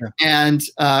story. And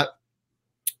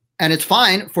it's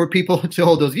fine for people to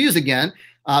hold those views again,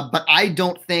 but I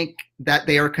don't think that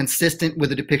they are consistent with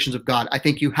the depictions of God. I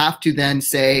think you have to then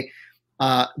say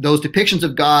those depictions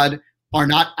of God are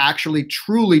not actually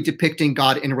truly depicting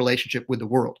God in a relationship with the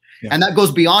world. And that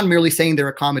goes beyond merely saying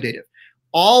they're accommodative.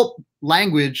 All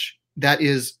language that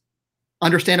is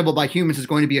understandable by humans is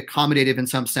going to be accommodative in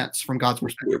some sense from God's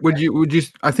perspective. Would you?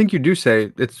 I think you do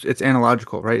say it's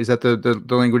analogical, right? Is that the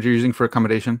language you're using for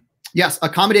accommodation? Yes,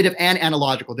 accommodative and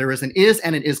analogical. There is an is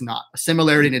and an is not, a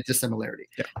similarity and a dissimilarity.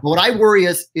 But what I worry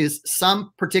is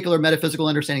some particular metaphysical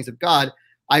understandings of God,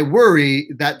 I worry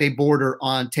that they border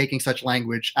on taking such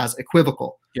language as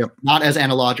equivocal, not as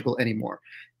analogical anymore.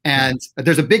 And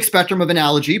there's a big spectrum of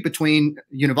analogy between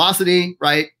univocity,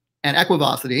 right, and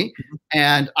equivocity.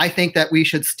 And I think that we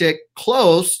should stick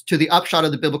close to the upshot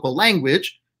of the biblical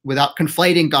language without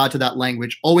conflating God to that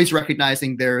language, always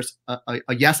recognizing there's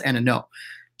a yes and a no.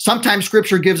 Sometimes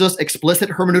scripture gives us explicit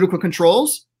hermeneutical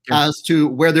controls as to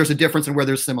where there's a difference and where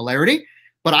there's similarity.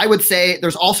 But I would say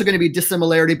there's also going to be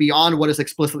dissimilarity beyond what is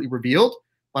explicitly revealed.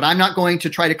 But I'm not going to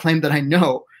try to claim that I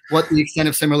know what the extent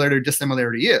of similarity or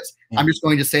dissimilarity is. I'm just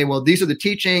going to say, well, these are the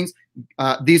teachings.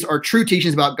 These are true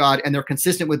teachings about God, and they're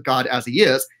consistent with God as he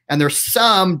is. And there's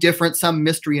some difference, some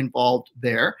mystery involved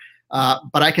there.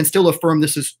 But I can still affirm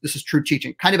this is true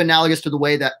teaching. Kind of analogous to the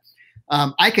way that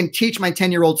I can teach my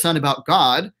 10-year-old son about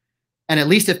God. And at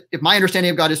least if my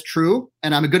understanding of God is true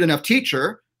and I'm a good enough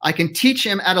teacher, I can teach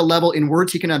him at a level in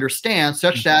words he can understand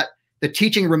such that the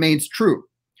teaching remains true.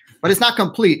 But it's not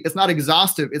complete. It's not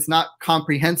exhaustive. It's not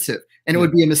comprehensive. And it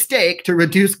would be a mistake to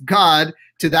reduce God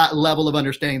to that level of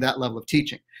understanding, that level of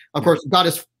teaching. Of course, God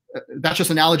is, that's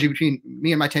just an analogy between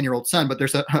me and my 10-year-old son, but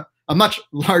there's a much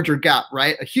larger gap,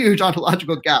 right? A huge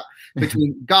ontological gap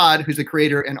between God, who's the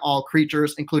creator, and all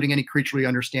creatures, including any creaturely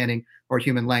understanding or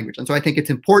human language. And so I think it's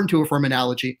important to affirm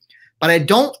analogy. But I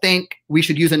don't think we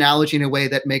should use analogy in a way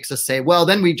that makes us say, well,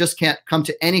 then we just can't come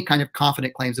to any kind of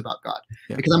confident claims about God.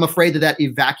 Because I'm afraid that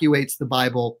evacuates the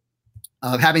Bible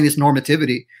of having this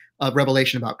normativity of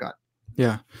revelation about God.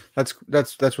 Yeah, that's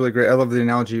really great. I love the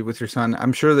analogy with your son.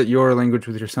 I'm sure that your language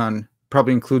with your son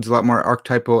probably includes a lot more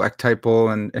archetypal,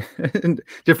 ectypal, and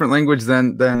different language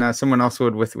than someone else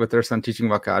would with their son teaching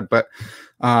about God. But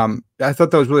I thought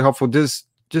that was really helpful. Just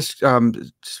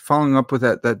following up with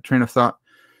that train of thought.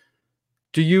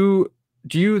 Do you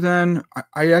then,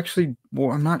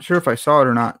 I'm not sure if I saw it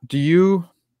or not. Do you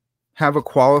have a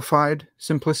qualified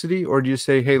simplicity, or do you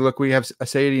say, hey, look, we have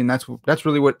aseity, and that's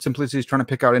really what simplicity is trying to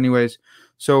pick out anyways.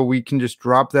 So we can just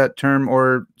drop that term,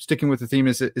 or sticking with the theme,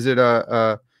 is it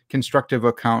a constructive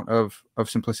account of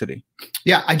simplicity?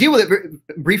 Yeah, I deal with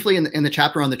it briefly in the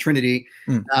chapter on the Trinity.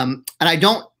 And I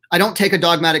don't take a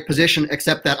dogmatic position,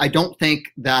 except that I don't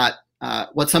think that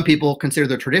what some people consider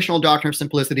the traditional doctrine of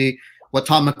simplicity, what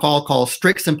Tom McCall calls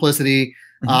strict simplicity,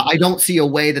 I don't see a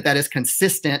way that is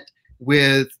consistent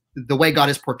with the way God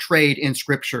is portrayed in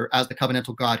Scripture as the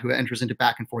covenantal God who enters into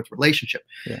back and forth relationship.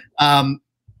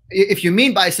 If you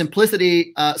mean by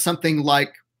simplicity something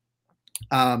like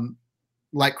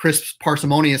Crisp's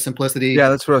parsimonious simplicity,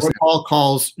 that's what Paul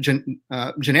calls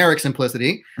generic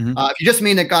simplicity. If you just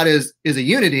mean that God is a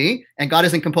unity and God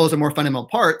isn't composed of more fundamental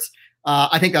parts,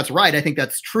 I think that's right. I think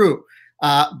that's true.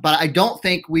 But I don't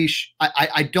think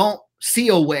I don't see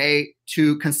a way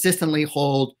to consistently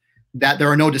hold that there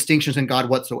are no distinctions in God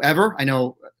whatsoever. I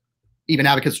know even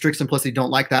advocates of strict simplicity don't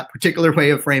like that particular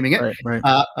way of framing it. Right.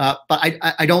 But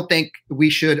I don't think we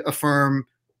should affirm.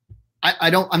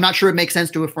 I'm not sure it makes sense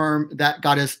to affirm that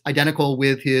God is identical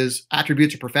with his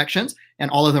attributes or perfections, and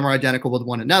all of them are identical with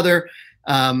one another.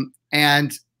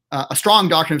 And a strong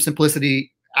doctrine of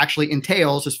simplicity actually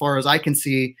entails, as far as I can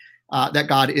see, that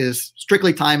God is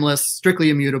strictly timeless, strictly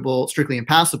immutable, strictly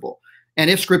impassible. And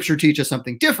if Scripture teaches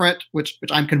something different, which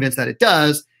I'm convinced that it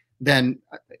does, then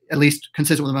at least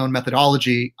consistent with my own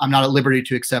methodology, I'm not at liberty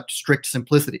to accept strict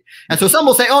simplicity. And so some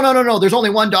will say, oh, no, there's only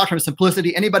one doctrine of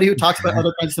simplicity. Anybody who talks about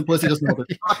other kinds of simplicity doesn't know what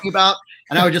they're talking about.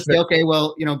 And I would just say, okay,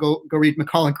 well, go read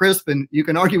McCall and Crisp, and you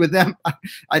can argue with them.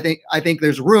 I think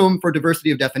there's room for diversity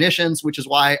of definitions, which is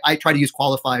why I try to use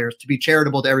qualifiers to be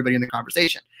charitable to everybody in the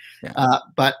conversation. Yeah.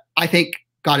 But I think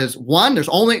God is one. There's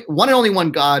only one and only one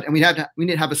God, and we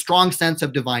need to have a strong sense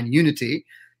of divine unity.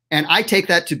 And I take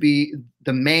that to be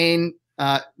the main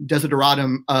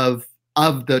desideratum of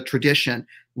the tradition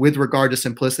with regard to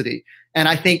simplicity. And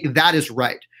I think that is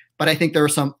right. But I think there are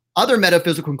some other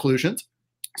metaphysical conclusions,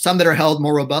 some that are held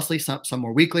more robustly, some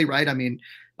more weakly, right? I mean,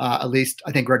 at least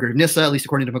I think Gregory of Nyssa, at least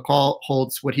according to McCall,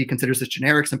 holds what he considers as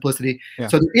generic simplicity. Yeah.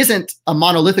 So there isn't a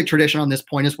monolithic tradition on this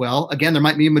point as well. Again, there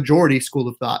might be a majority school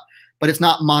of thought, but it's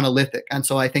not monolithic. And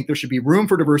so I think there should be room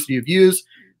for diversity of views.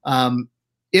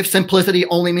 If simplicity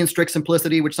only means strict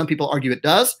simplicity, which some people argue it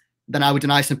does, then I would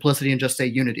deny simplicity and just say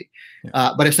unity.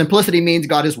 Yeah. But if simplicity means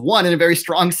God is one in a very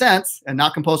strong sense and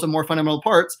not composed of more fundamental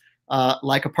parts,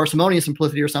 like a parsimonious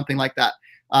simplicity or something like that,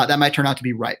 that might turn out to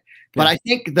be right. Yeah. But I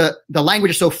think the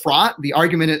language is so fraught, the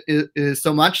argument is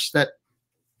so much that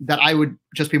I would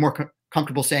just be more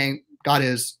comfortable saying God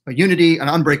is a unity, an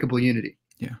unbreakable unity.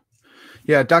 Yeah,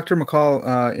 yeah. Dr.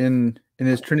 McCall in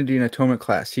his Trinity and Atonement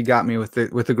class, he got me with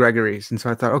the Gregories, and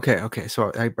so I thought, okay,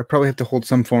 so I probably have to hold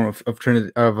some form of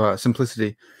Trinity of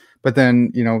simplicity, but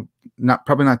then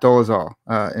probably not dull as all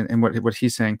in what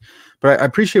he's saying. But I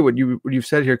appreciate what you've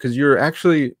said here, because you're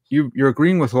actually you're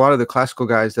agreeing with a lot of the classical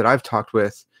guys that I've talked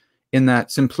with, in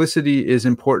that simplicity is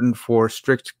important for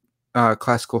strict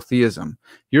classical theism.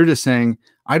 You're just saying,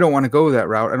 I don't want to go that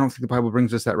route. I don't think the Bible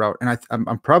brings us that route, and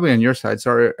I'm probably on your side.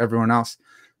 Sorry, everyone else,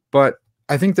 but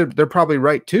I think they're probably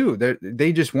right too.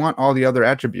 They just want all the other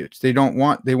attributes. They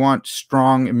want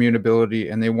strong immutability,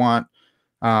 and they want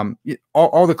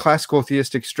all the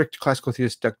strict classical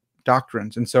theistic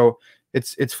doctrines. And so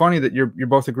it's funny that you're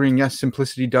both agreeing, yes,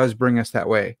 simplicity does bring us that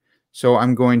way. So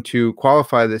I'm going to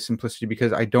qualify this simplicity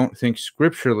because I don't think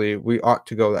scripturally we ought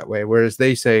to go that way. Whereas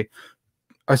they say,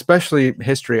 especially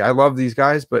history, I love these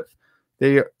guys, but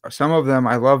some of them,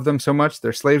 I love them so much,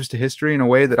 they're slaves to history in a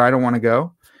way that I don't want to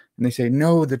go. And they say,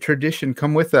 no, the tradition,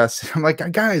 come with us. I'm like,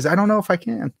 guys, I don't know if I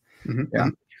can. Mm-hmm.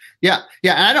 Yeah.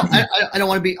 And I don't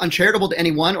want to be uncharitable to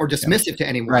anyone or dismissive to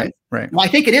anyone. Right. Well, I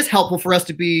think it is helpful for us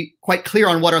to be quite clear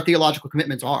on what our theological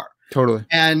commitments are. Totally.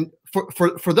 And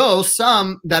for those,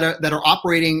 some that are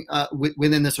operating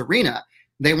within this arena,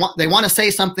 they want to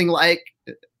say something like,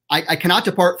 I cannot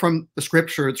depart from the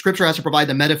Scripture. The Scripture has to provide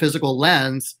the metaphysical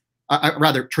lens.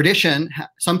 Rather,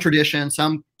 some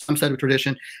set of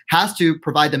tradition has to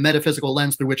provide the metaphysical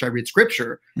lens through which I read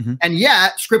Scripture. Mm-hmm. And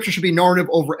yet, Scripture should be normative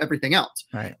over everything else.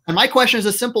 Right. And my question is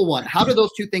a simple one: how do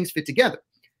those two things fit together?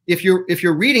 If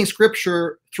you're reading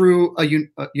Scripture through a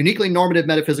uniquely normative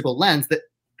metaphysical lens,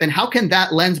 then how can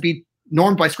that lens be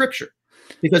normed by Scripture?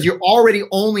 Because you're already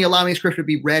only allowing Scripture to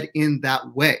be read in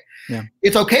that way. Yeah.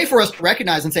 It's okay for us to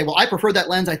recognize and say, well, I prefer that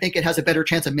lens. I think it has a better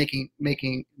chance of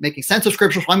making sense of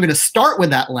Scripture. So I'm going to start with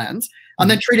that lens and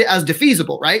then treat it as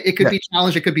defeasible, right? It could be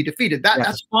challenged. It could be defeated.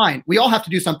 That's fine. We all have to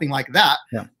do something like that.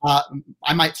 Yeah.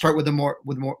 I might start with more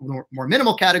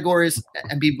minimal categories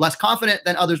and be less confident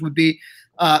than others would be.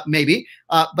 Maybe,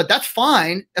 but that's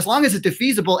fine as long as it's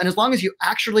defeasible and as long as you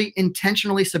actually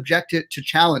intentionally subject it to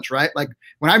challenge, right? Like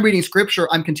when I'm reading Scripture,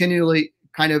 I'm continually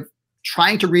kind of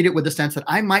trying to read it with the sense that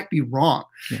I might be wrong.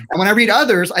 Yeah. And when I read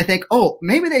others, I think, oh,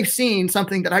 maybe they've seen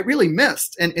something that I really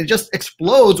missed, and it just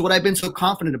explodes what I've been so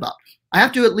confident about. I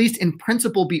have to at least in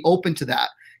principle be open to that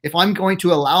if I'm going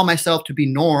to allow myself to be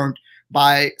normed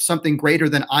by something greater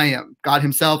than I am, God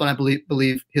himself, and I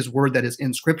believe his word that is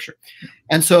in Scripture.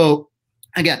 And so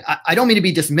again, I don't mean to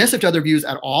be dismissive to other views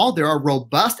at all. There are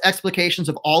robust explications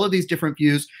of all of these different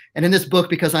views. And in this book,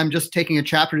 because I'm just taking a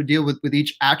chapter to deal with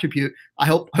each attribute, I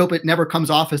hope it never comes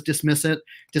off as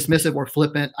dismissive or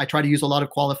flippant. I try to use a lot of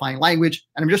qualifying language,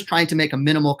 and I'm just trying to make a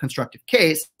minimal constructive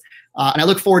case. And I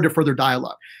look forward to further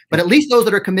dialogue. But at least those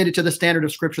that are committed to the standard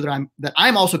of Scripture that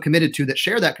I'm also committed to, that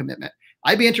share that commitment,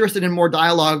 I'd be interested in more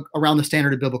dialogue around the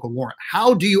standard of biblical warrant.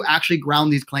 How do you actually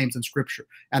ground these claims in Scripture?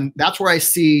 And that's where I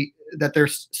see that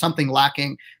there's something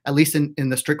lacking, at least in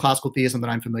the strict classical theism that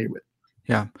I'm familiar with.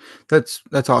 Yeah, that's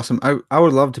awesome. I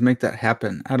would love to make that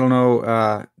happen. I don't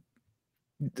know,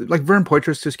 like Vern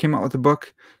Poitras just came out with a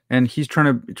book, and he's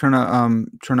trying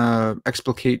to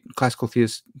explicate classical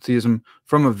theism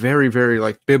from a very, very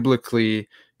like biblically,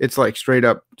 it's like straight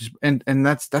up, and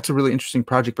that's a really interesting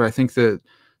project. But I think the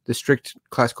strict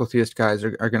classical theist guys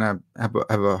are going to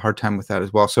have a hard time with that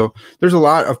as well. So there's a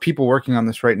lot of people working on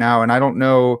this right now, and I don't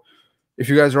know if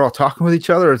you guys are all talking with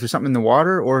each other, or if there's something in the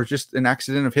water, or just an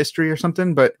accident of history or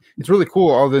something. But it's really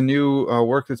cool, all the new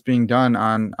work that's being done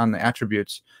on the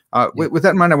attributes. With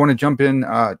that in mind, I want to jump in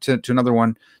to another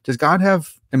one. Does God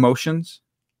have emotions?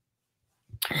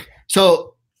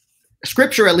 So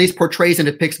Scripture at least portrays and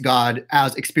depicts God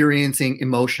as experiencing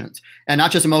emotions, and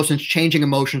not just emotions, changing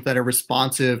emotions that are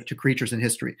responsive to creatures in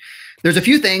history. There's a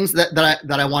few things that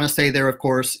I want to say there. Of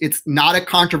course, it's not a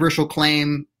controversial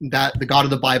claim that the God of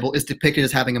the Bible is depicted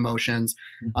as having emotions.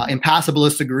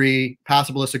 Impassibilists agree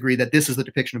that this is the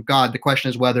depiction of God. The question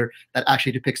is whether that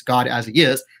actually depicts God as he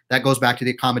is. That goes back to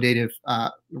the accommodative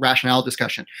rationale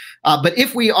discussion. But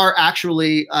if we are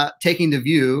actually taking the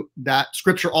view that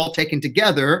Scripture all taken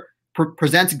together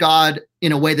presents God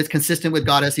in a way that's consistent with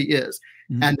God as he is,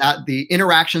 and that the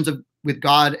interactions with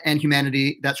God and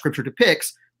humanity that Scripture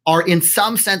depicts are in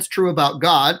some sense true about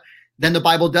God, then the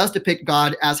Bible does depict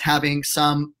God as having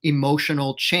some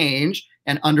emotional change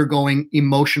and undergoing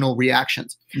emotional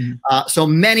reactions. So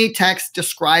many texts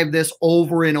describe this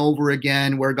over and over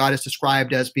again, where God is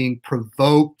described as being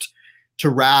provoked to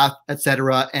wrath,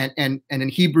 etc. And in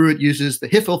Hebrew, it uses the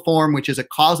hifil form, which is a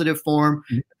causative form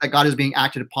that God is being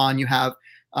acted upon. You have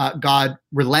God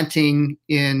relenting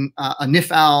in a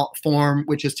nifal form,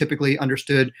 which is typically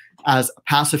understood as a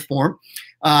passive form.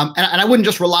 And I wouldn't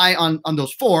just rely on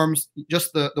those forms.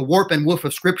 Just the warp and woof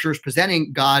of Scripture is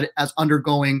presenting God as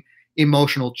undergoing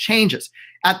emotional changes.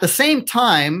 At the same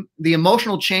time, the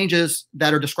emotional changes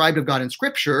that are described of God in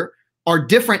Scripture are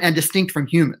different and distinct from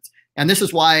humans. And this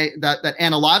is why that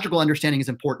analogical understanding is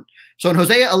important. So in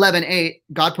Hosea 11:8,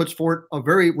 God puts forth a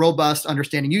very robust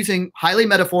understanding using highly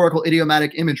metaphorical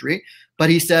idiomatic imagery. But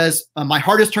he says, my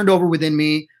heart is turned over within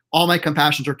me. All my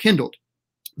compassions are kindled.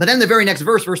 But then the very next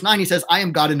verse, verse 9, he says, I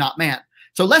am God and not man.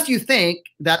 So lest you think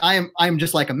that I am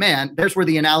just like a man, there's where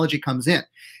the analogy comes in.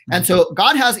 And so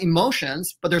God has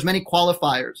emotions, but there's many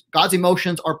qualifiers. God's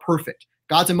emotions are perfect.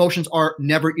 God's emotions are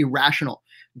never irrational.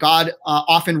 God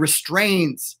often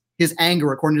restrains his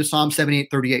anger, according to Psalm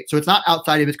 78:38. So it's not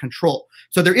outside of his control.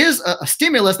 So there is a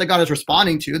stimulus that God is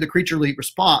responding to, the creaturely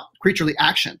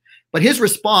action, but his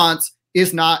response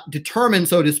is not determined,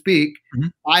 so to speak,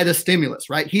 by the stimulus,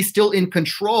 right? He's still in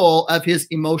control of his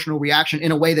emotional reaction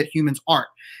in a way that humans aren't.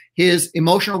 His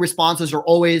emotional responses are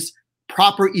always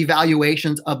proper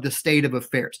evaluations of the state of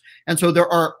affairs. And so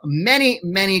there are many,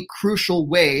 many crucial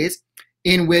ways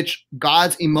in which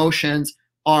God's emotions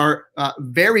are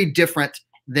very different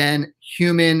than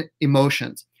human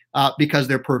emotions because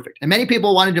they're perfect. And many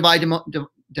people want to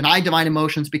deny divine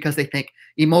emotions because they think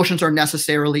emotions are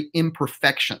necessarily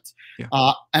imperfections.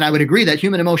 And I would agree that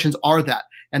human emotions are that.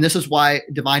 And this is why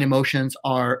divine emotions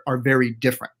are very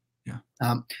different.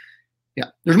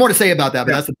 There's more to say about that,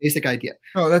 but that's the basic idea.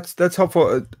 Oh, that's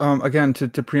helpful. Again,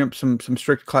 to preempt some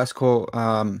strict classical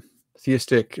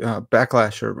theistic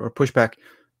backlash or pushback.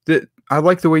 I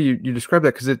like the way you describe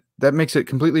that, because that makes it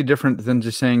completely different than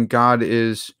just saying God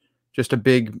is just a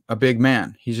big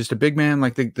man. He's just a big man,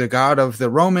 like the God of the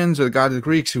Romans or the God of the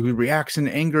Greeks, who reacts in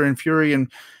anger and fury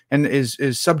and is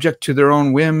subject to their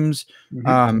own whims.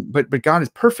 But God is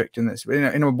perfect in this,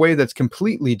 in a way that's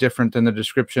completely different than the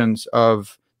descriptions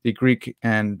of the Greek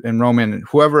and Roman and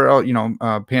whoever else,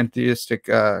 pantheistic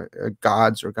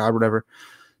gods or God, whatever.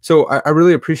 So I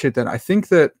really appreciate that. I think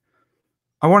that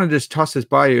I want to just toss this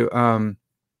by you.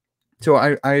 So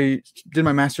I did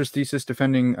my master's thesis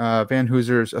defending Van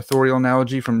Hooser's authorial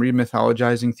analogy from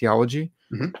remythologizing theology.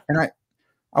 And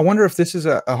I wonder if this is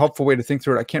a helpful way to think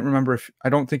through it. I can't remember I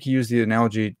don't think he used the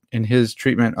analogy in his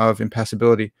treatment of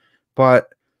impassibility, but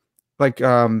like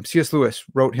C.S. Lewis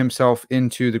wrote himself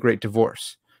into The Great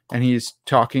Divorce. And he's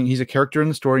a character in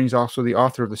the story. And he's also the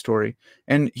author of the story.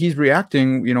 And he's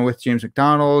reacting, with James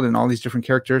MacDonald and all these different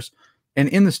characters. And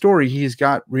in the story, he's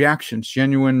got reactions,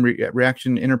 genuine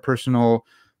reaction, interpersonal,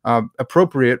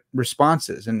 appropriate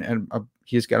responses, and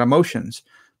he's got emotions.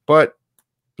 But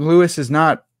Lewis is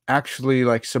not actually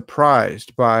like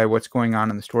surprised by what's going on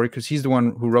in the story, because he's the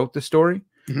one who wrote the story.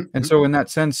 And so in that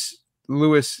sense,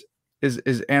 Lewis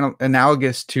is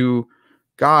analogous to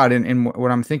God in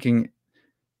what I'm thinking,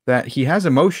 that he has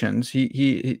emotions.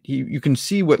 You can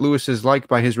see what Lewis is like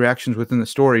by his reactions within the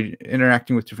story,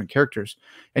 interacting with different characters,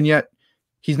 and yet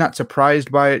he's not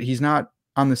surprised by it. He's not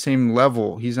on the same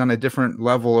level. He's on a different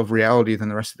level of reality than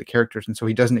the rest of the characters, and so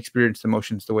he doesn't experience the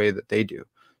emotions the way that they do.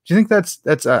 Do you think that's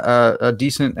a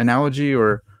decent analogy,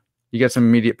 or you get some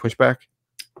immediate pushback?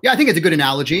 Yeah, I think it's a good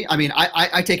analogy. I mean,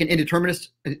 I take an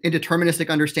indeterministic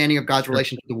understanding of God's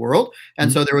relation to the world,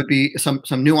 and so there would be some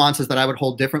nuances that I would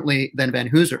hold differently than Van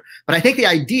Hooser. But I think the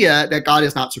idea that God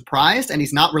is not surprised and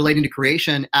he's not relating to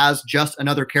creation as just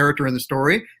another character in the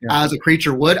story, as a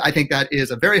creature would, I think that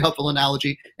is a very helpful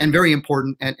analogy and very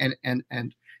important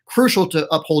and crucial to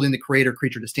upholding the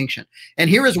creator-creature distinction. And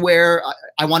here is where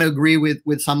I want to agree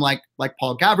with some like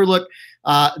Paul Gavriluk,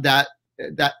 that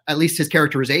at least his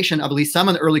characterization of at least some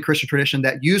in the early Christian tradition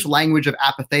that use language of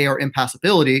apatheia or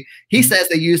impassibility, he says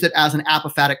they used it as an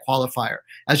apophatic qualifier,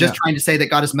 as just trying to say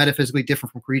that God is metaphysically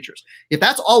different from creatures. If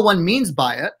that's all one means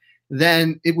by it,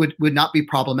 then it would not be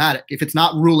problematic if it's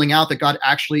not ruling out that God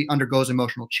actually undergoes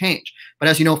emotional change. But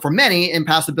as you know, for many,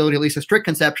 impassibility, at least a strict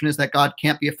conception, is that God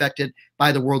can't be affected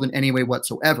by the world in any way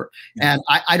whatsoever. And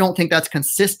I don't think that's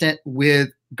consistent with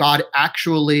God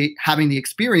actually having the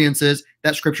experiences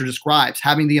that Scripture describes,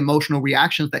 having the emotional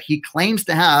reactions that he claims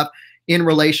to have in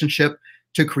relationship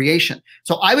to creation.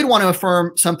 So I would want to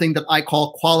affirm something that I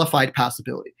call qualified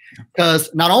passibility,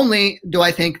 because not only do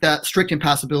I think that strict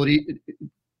impassibility,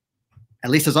 at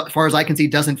least as far as I can see,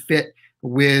 doesn't fit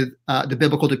with the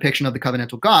biblical depiction of the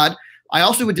covenantal God, I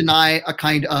also would deny a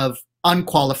kind of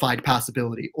unqualified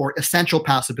passibility or essential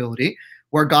passibility,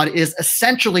 where God is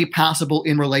essentially passible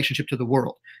in relationship to the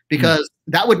world, because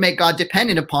that would make God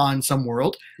dependent upon some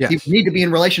world. He would need to be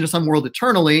in relation to some world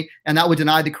eternally, and that would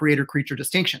deny the creator-creature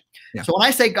distinction. So when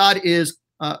I say God is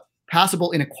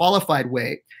passible in a qualified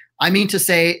way, I mean to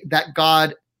say that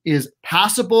God is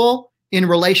passible in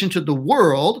relation to the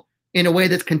world in a way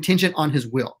that's contingent on his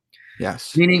will.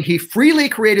 Meaning he freely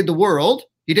created the world.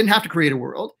 He didn't have to create a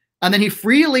world. And then he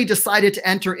freely decided to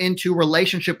enter into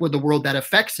relationship with the world that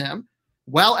affects him,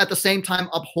 while at the same time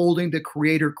upholding the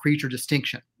creator-creature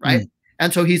distinction, right?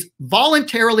 And so he's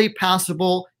voluntarily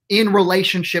passible in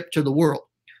relationship to the world.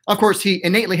 Of course, he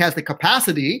innately has the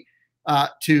capacity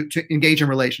to engage in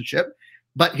relationship,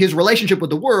 but his relationship with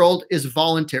the world is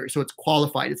voluntary, so it's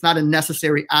qualified. It's not a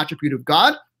necessary attribute of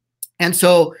God. And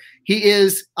so he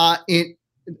is in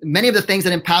many of the things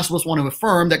that impassibilists want to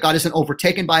affirm, that God isn't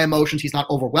overtaken by emotions, he's not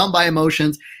overwhelmed by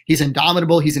emotions, he's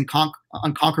indomitable, he's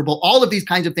unconquerable. All of these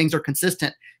kinds of things are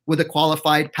consistent with a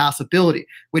qualified passibility,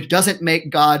 which doesn't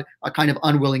make God a kind of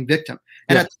unwilling victim.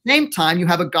 And at the same time, you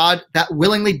have a God that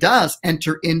willingly does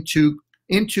enter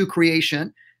into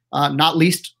creation, not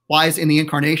least wise in the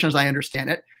incarnation, as I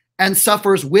understand it, and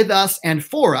suffers with us and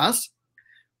for us,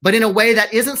 but in a way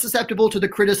that isn't susceptible to the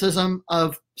criticism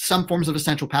of some forms of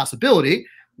essential passibility,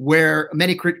 where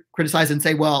many criticize and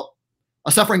say, well,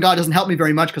 a suffering God doesn't help me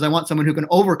very much because I want someone who can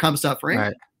overcome suffering.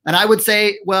 And I would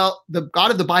say, well, the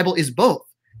God of the Bible is both.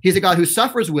 He's a God who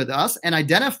suffers with us and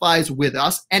identifies with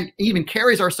us and even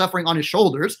carries our suffering on his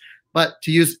shoulders. But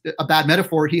to use a bad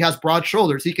metaphor, he has broad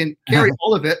shoulders. He can carry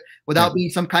all of it without being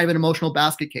some kind of an emotional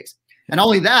basket case. And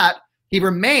only that, he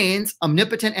remains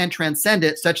omnipotent and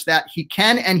transcendent, such that he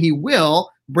can and he will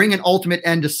bring an ultimate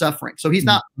end to suffering. So he's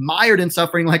not mired in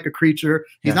suffering like a creature.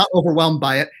 He's not overwhelmed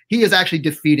by it. He is actually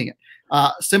defeating it.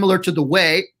 Similar to the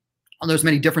way, and there's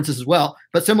many differences as well,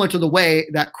 but similar to the way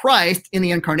that Christ in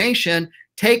the incarnation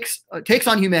takes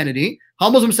on humanity,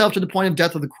 humbles himself to the point of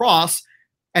death of the cross,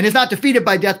 and is not defeated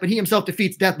by death, but he himself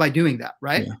defeats death by doing that,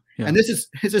 right? And this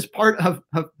is part of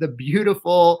the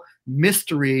beautiful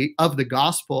mystery of the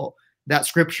gospel that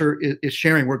Scripture is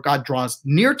sharing, where God draws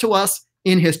near to us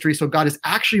in history. So God is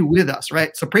actually with us,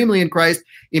 right? Supremely in Christ,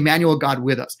 Emmanuel, God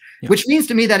with us, which means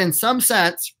to me that in some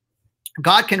sense,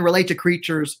 God can relate to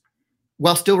creatures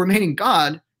while still remaining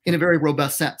God in a very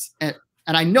robust sense. And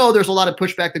I know there's a lot of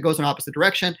pushback that goes in opposite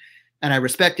direction, and I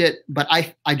respect it, but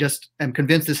I just am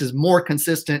convinced this is more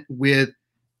consistent with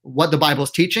what the Bible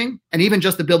is teaching, and even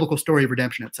just the biblical story of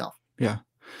redemption itself.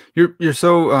 You're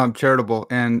so charitable,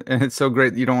 and it's so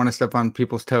great that you don't want to step on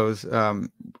people's toes. A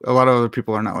lot of other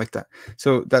people are not like that,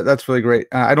 so that's really great.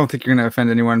 I don't think you're going to offend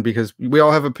anyone, because we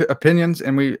all have opinions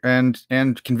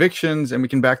and convictions, and we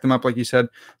can back them up, like you said.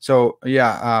 So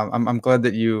I'm glad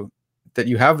that you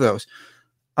have those.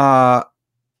 I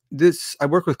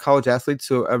work with college athletes,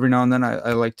 so every now and then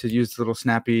I like to use little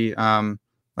snappy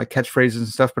like catchphrases and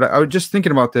stuff. But I was just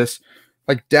thinking about this,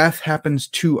 like death happens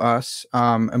to us,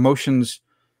 emotions.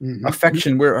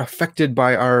 Affection, we're affected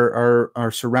by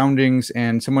our surroundings,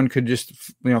 and someone could just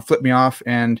flip me off,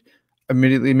 and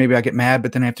immediately maybe I get mad,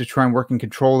 but then I have to try and work and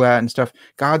control that and stuff.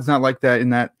 God's not like that,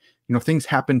 in that things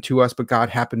happen to us, but God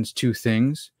happens to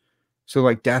things. So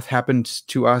like death happens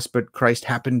to us, but Christ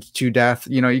happened to death.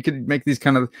 You could make these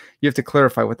you have to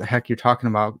clarify what the heck you're talking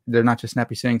about. They're not just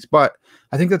snappy sayings, but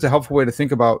I think that's a helpful way to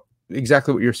think about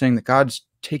exactly what you're saying, that God's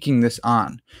taking this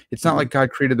on. It's not like God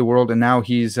created the world and now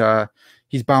he's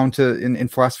he's bound to, in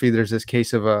philosophy, there's this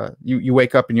case of you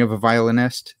wake up and you have a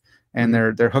violinist and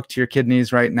they're hooked to your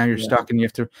kidneys, right? Now you're stuck and you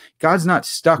have to, God's not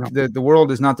stuck. No. The world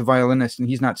is not the violinist, and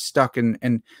he's not stuck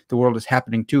and the world is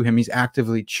happening to him. He's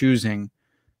actively choosing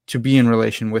to be in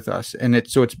relation with us. And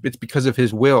it's because of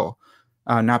his will,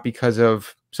 not because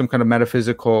of some kind of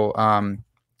metaphysical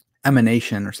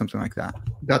emanation or something like that.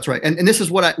 That's right. And this is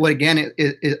what again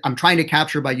I'm trying to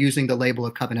capture by using the label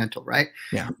of covenantal, right?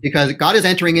 Yeah. Because God is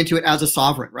entering into it as a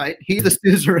sovereign, right? He's the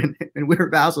suzerain and we're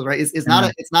vassals, right? It's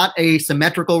not a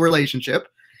symmetrical relationship,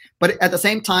 but at the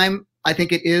same time, I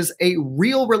think it is a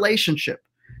real relationship,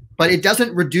 but it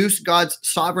doesn't reduce God's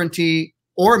sovereignty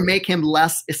or make him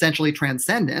less essentially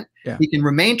transcendent. Yeah. He can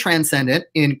remain transcendent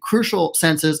in crucial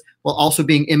senses while also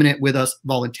being immanent with us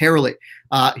voluntarily.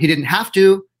 He didn't have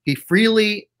to. He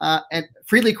freely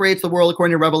creates the world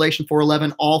according to Revelation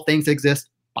 4:11. All things exist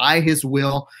by his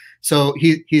will. So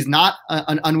he's not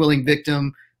an unwilling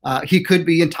victim. He could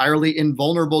be entirely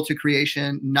invulnerable to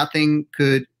creation. Nothing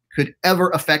could ever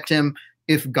affect him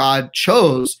if God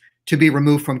chose to be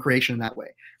removed from creation in that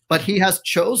way. But he has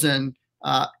chosen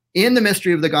in the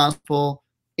mystery of the gospel,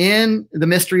 in the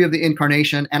mystery of the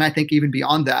incarnation, and I think even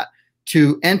beyond that,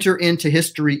 to enter into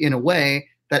history in a way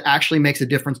that actually makes a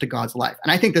difference to God's life.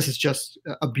 And I think this is just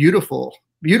a beautiful,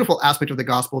 beautiful aspect of the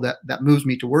gospel that moves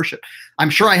me to worship. I'm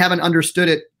sure I haven't understood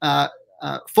it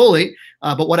fully,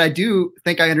 but what I do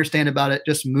think I understand about it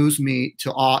just moves me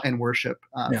to awe and worship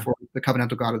for the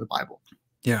covenantal God of the Bible.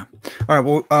 Yeah. All right.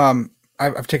 Well,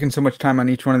 I've taken so much time on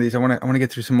each one of these. I want to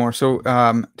get through some more. So,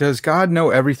 does God know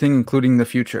everything, including the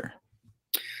future?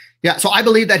 Yeah. So I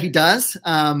believe that he does.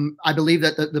 I believe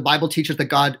that the Bible teaches that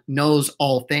God knows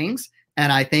all things.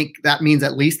 And I think that means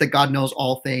at least that God knows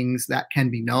all things that can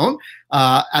be known.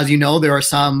 As you know, there are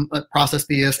some process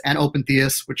theists and open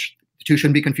theists, which the two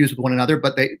shouldn't be confused with one another,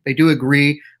 but they do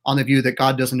agree on the view that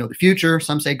God doesn't know the future.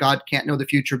 Some say God can't know the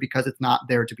future because it's not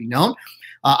there to be known.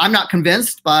 I'm not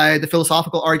convinced by the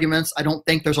philosophical arguments. I don't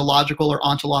think there's a logical or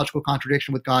ontological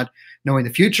contradiction with God knowing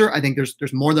the future. I think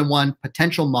there's more than one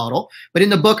potential model. But in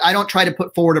the book, I don't try to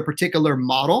put forward a particular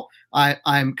model.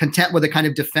 I'm content with a kind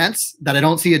of defense that I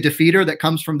don't see a defeater that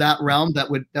comes from that realm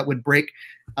that would break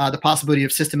the possibility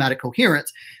of systematic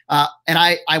coherence. And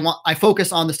I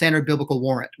focus on the standard biblical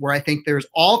warrant, where I think there's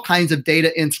all kinds of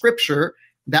data in Scripture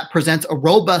that presents a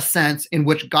robust sense in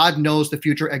which God knows the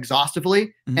future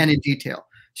exhaustively and in detail.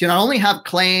 So you not only have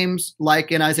claims like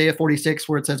in Isaiah 46,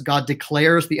 where it says God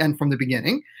declares the end from the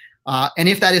beginning, and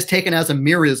if that is taken as a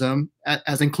merism,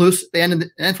 as inclusive the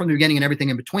end from the beginning and everything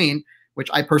in between, which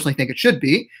I personally think it should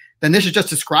be, then this is just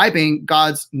describing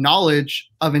God's knowledge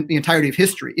of the entirety of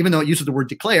history, even though it uses the word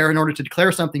declare. In order to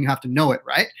declare something, you have to know it,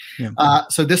 right? Yeah.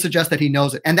 So this suggests that he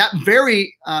knows it. And that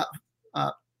very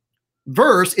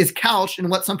verse is couched in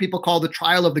what some people call the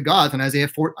trial of the gods in Isaiah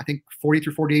 40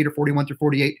 through 48 or 41 through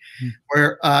 48,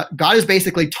 where God is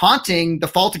basically taunting the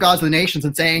false gods of the nations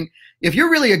and saying, if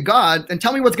you're really a God, then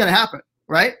tell me what's going to happen,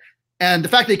 right? And the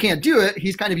fact that he can't do it,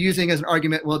 he's kind of using as an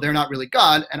argument, well, they're not really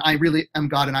God, and I really am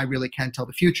God, and I really can tell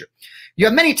the future. You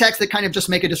have many texts that kind of just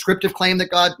make a descriptive claim that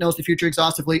God knows the future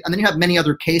exhaustively, and then you have many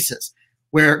other cases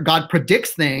where God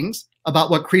predicts things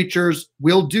about what creatures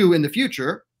will do in the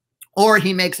future, or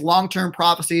he makes long-term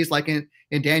prophecies like in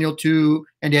Daniel 2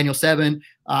 and Daniel 7,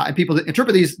 and people that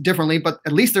interpret these differently, but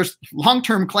at least there's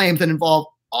long-term claims that involve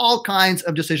all kinds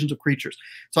of decisions of creatures.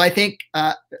 So I think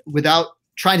without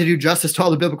trying to do justice to all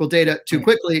the biblical data too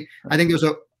quickly, I think there's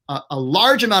a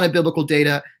large amount of biblical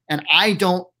data, and I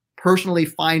don't personally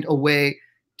find a way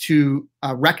to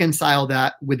reconcile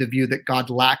that with the view that God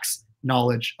lacks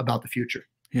knowledge about the future.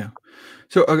 Yeah.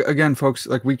 So again, folks,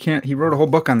 like he wrote a whole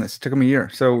book on this. It took him a year.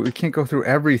 So we can't go through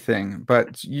everything,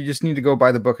 but you just need to go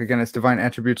by the book. Again, it's Divine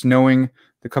Attributes, Knowing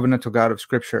the Covenantal God of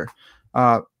Scripture.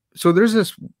 So there's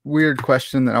this weird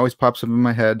question that always pops up in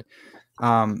my head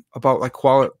about like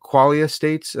qualia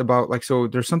states, about like, so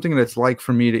there's something that's like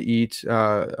for me to eat,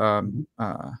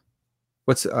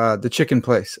 what's the chicken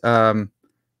place?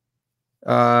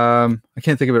 I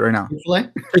can't think of it right now.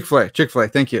 Chick-fil-A.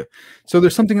 Thank you. So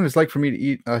there's something that it's like for me to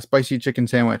eat a spicy chicken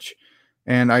sandwich,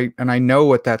 and I know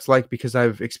what that's like because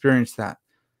I've experienced that.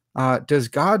 Does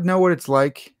God know what it's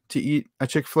like to eat a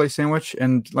Chick-fil-A sandwich?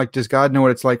 And like, does God know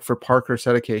what it's like for Parker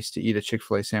Sedekase to eat a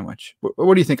Chick-fil-A sandwich?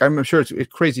 What do you think? I'm sure it's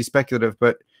crazy speculative,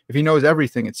 but if he knows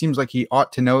everything, it seems like he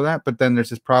ought to know that. But then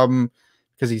there's this problem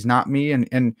because he's not me,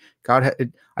 and God.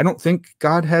 I don't think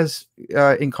God has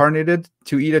incarnated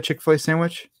to eat a Chick-fil-A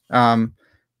sandwich. And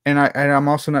I'm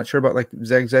also not sure about like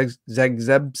Zagzebski's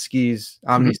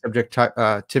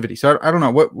omnisubjectivity. So I don't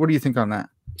know. What do you think on that?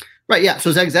 Right, yeah.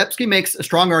 So Zagzebski makes a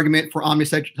strong argument for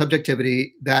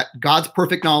omnisubjectivity, that God's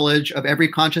perfect knowledge of every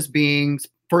conscious being's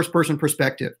first-person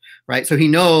perspective, right? So he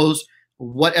knows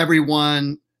what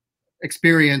everyone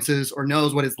experiences or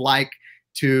knows what it's like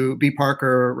to be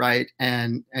Parker, right,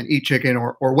 and eat chicken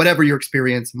or whatever your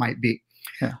experience might be.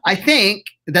 Yeah. I think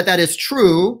that is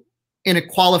true in a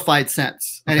qualified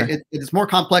sense, and Okay. it is more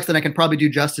complex than I can probably do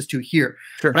justice to here.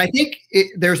 Sure. But I think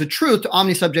there's a truth to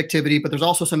omnisubjectivity, but there's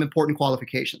also some important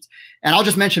qualifications. And I'll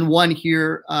just mention one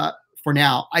here for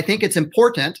now. I think it's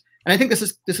important, and I think this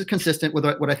is consistent with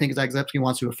what I think Zagzebski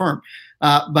wants to affirm.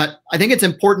 But I think it's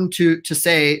important to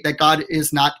say that God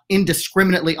is not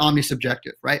indiscriminately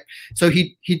omnisubjective, right? So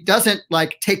he doesn't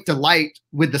like take delight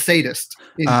with the sadist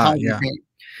in causing pain.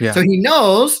 Yeah. So he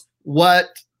knows what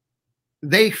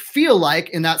they feel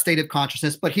like in that state of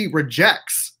consciousness, but he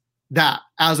rejects that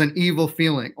as an evil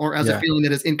feeling or as a feeling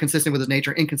that is inconsistent with his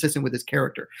nature, inconsistent with his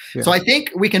character. Yeah. So I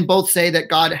think we can both say that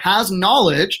God has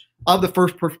knowledge of the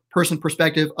first-person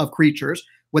perspective of creatures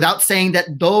without saying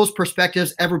that those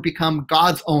perspectives ever become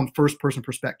God's own first-person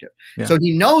perspective. Yeah. So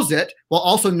he knows it while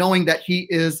also knowing that he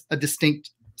is a distinct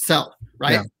self,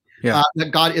 right? Yeah. That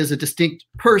God is a distinct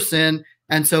person.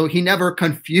 And so he never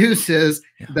confuses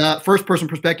the first-person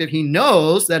perspective he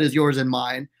knows that is yours and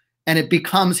mine, and it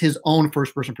becomes his own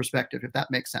first-person perspective, if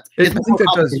that makes sense. I think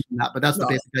that does, but that's the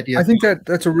basic idea. I think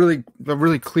that's a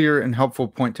really clear and helpful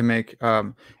point to make,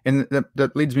 and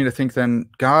that leads me to think then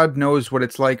God knows what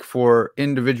it's like for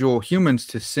individual humans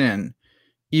to sin,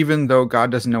 even though God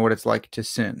doesn't know what it's like to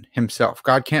sin himself.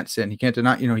 God can't sin; he can't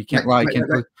deny. He can't lie. He can't.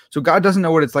 So God doesn't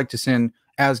know what it's like to sin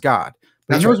as God,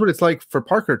 but he knows what it's like for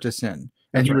Parker to sin.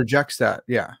 And he rejects that.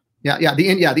 Yeah. The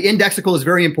indexical is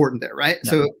very important there, right? Yeah.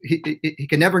 So he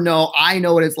can never know. I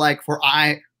know what it's like for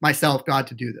myself, God,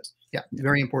 to do this. Yeah,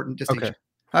 very important distinction. Okay,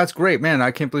 that's great, man.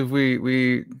 I can't believe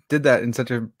we did that in such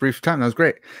a brief time. That was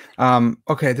great.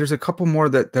 Okay, there's a couple more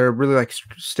that really like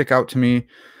stick out to me.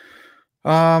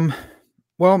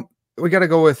 Well, we got to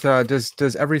go with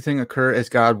does everything occur as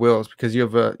God wills? Because you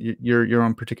have your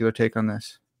own particular take on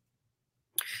this.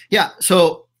 Yeah.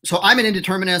 So I'm an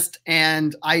indeterminist,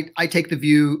 and I take the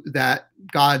view that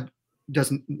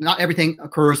not everything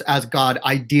occurs as God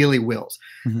ideally wills.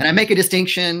 Mm-hmm. And I make a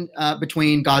distinction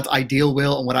between God's ideal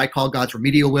will and what I call God's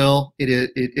remedial will.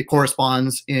 It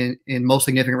corresponds in most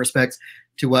significant respects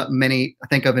to what many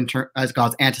think of as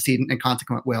God's antecedent and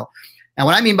consequent will. And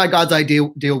what I mean by God's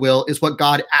ideal will is what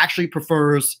God actually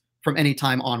prefers from any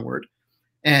time onward.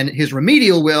 And his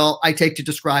remedial will I take to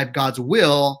describe God's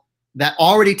will that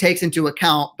already takes into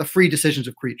account the free decisions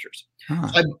of creatures.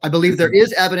 So I believe there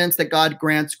is evidence that God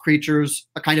grants creatures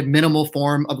a kind of minimal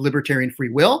form of libertarian free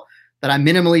will that I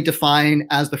minimally define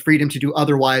as the freedom to do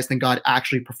otherwise than God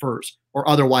actually prefers or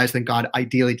otherwise than God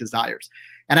ideally desires.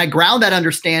 And I ground that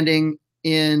understanding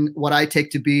in what I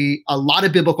take to be a lot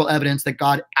of biblical evidence that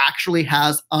God actually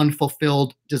has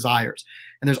unfulfilled desires.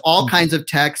 And there's all kinds of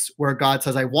texts where God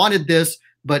says, I wanted this,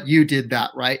 but you did that,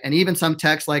 right? And even some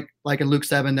texts like in Luke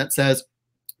 7 that says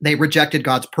they rejected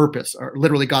God's purpose or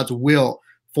literally God's will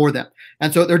for them.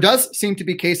 And so there does seem to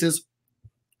be cases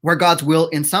where God's will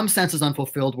in some sense is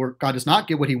unfulfilled, where God does not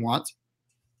get what he wants.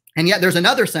 And yet there's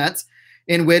another sense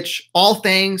in which all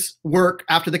things work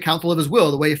after the counsel of his will,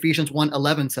 the way Ephesians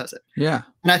 1:11 says it. Yeah.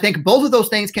 And I think both of those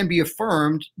things can be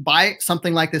affirmed by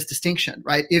something like this distinction,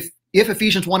 right? If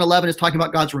Ephesians 1:11 is talking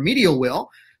about God's remedial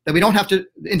will, that we don't have to,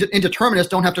 indeterminists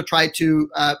don't have to try to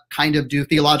kind of do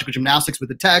theological gymnastics with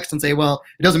the text and say, well,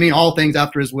 it doesn't mean all things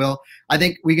after his will. I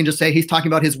think we can just say he's talking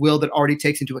about his will that already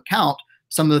takes into account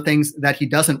some of the things that he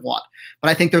doesn't want.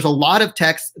 But I think there's a lot of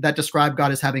texts that describe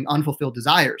God as having unfulfilled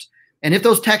desires. And if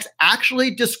those texts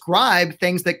actually describe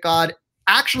things that God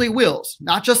actually wills,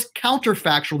 not just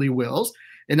counterfactually wills,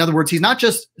 in other words, he's not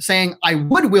just saying, I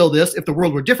would will this if the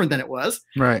world were different than it was,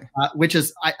 right? Which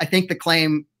is, I think, the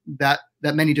claim that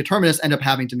many determinists end up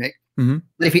having to make. Mm-hmm.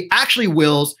 But if he actually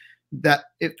wills that,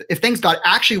 if things God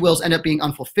actually wills end up being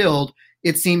unfulfilled,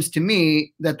 it seems to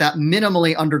me that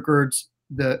minimally undergirds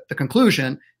the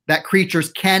conclusion that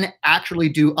creatures can actually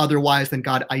do otherwise than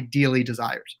God ideally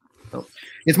desires. So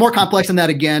it's more complex than that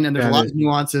again, and there's a lot of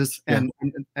nuances, and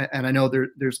I know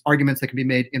there's arguments that can be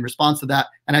made in response to that,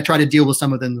 and I try to deal with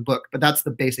some of them in the book, but that's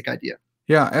the basic idea.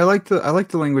 Yeah, I like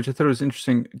the language. I thought it was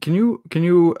interesting. Can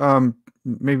you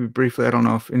maybe briefly, I don't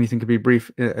know if anything could be brief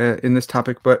in this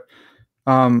topic, but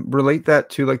relate that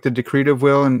to like the decretive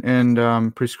will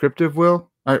and prescriptive will?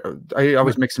 I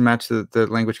always mix and match the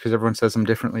language because everyone says them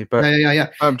differently. But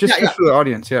just yeah. for the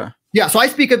audience, Yeah, so I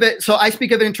speak of it. So I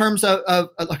speak of it in terms of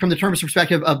from the terms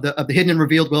perspective of the hidden and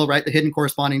revealed will, right? The hidden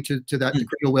corresponding to that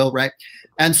decretal will, right?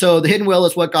 And so the hidden will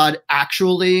is what God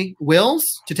actually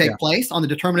wills to take place on the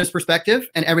determinist perspective,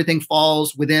 and everything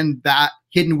falls within that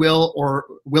hidden will or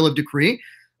will of decree.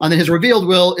 And then his revealed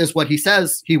will is what he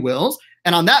says he wills.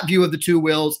 And on that view of the two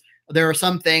wills, there are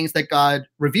some things that God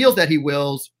reveals that he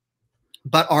wills,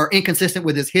 but are inconsistent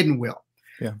with his hidden will.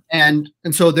 Yeah. And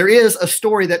so there is a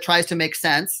story that tries to make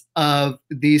sense of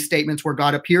these statements where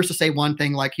God appears to say one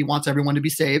thing, like he wants everyone to be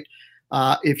saved.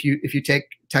 If you take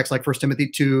texts like 1 Timothy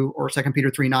 2 or 2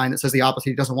 Peter 3:9 that says the opposite,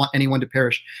 he doesn't want anyone to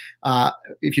perish.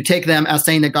 If you take them as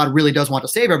saying that God really does want to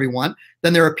save everyone,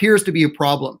 then there appears to be a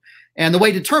problem. And the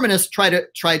way determinists try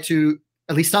to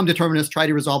at least some determinists try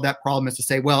to resolve that problem is to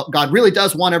say, well, God really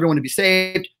does want everyone to be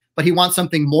saved, but he wants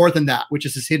something more than that, which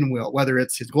is his hidden will, whether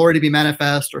it's his glory to be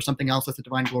manifest or something else that's a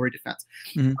divine glory defense.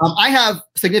 I have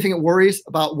significant worries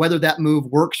about whether that move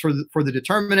works for the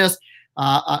determinist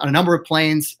on a number of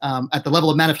planes. At the level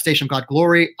of manifestation of God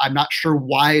glory, I'm not sure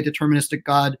why a deterministic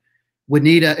God would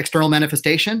need an external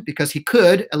manifestation, because he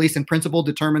could, at least in principle,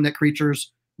 determine that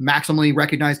creatures maximally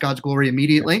recognize God's glory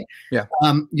immediately. Yeah.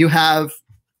 You have,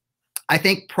 I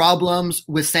think, problems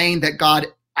with saying that God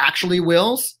actually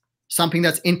wills something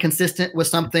that's inconsistent with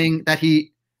something that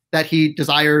he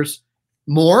desires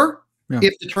more. Yeah.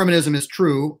 If determinism is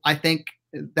true, I think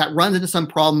that runs into some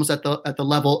problems at the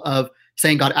level of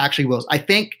saying God actually wills. I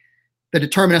think the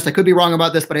determinist, I could be wrong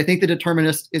about this, but I think the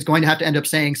determinist is going to have to end up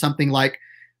saying something like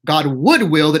God would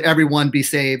will that everyone be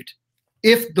saved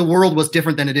if the world was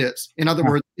different than it is. In other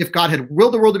words, if God had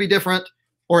willed the world to be different,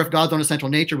 or if God's own essential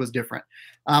nature was different.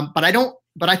 But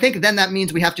I think then that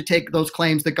means we have to take those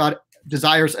claims that God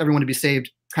desires everyone to be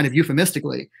saved kind of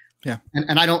euphemistically. Yeah.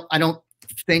 And I don't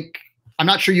think, I'm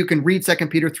not sure you can read 2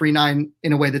 Peter 3:9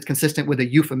 in a way that's consistent with a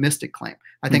euphemistic claim.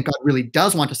 I think God really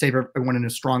does want to save everyone in a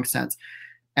strong sense.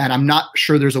 And I'm not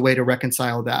sure there's a way to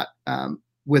reconcile that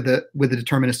with the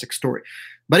deterministic story.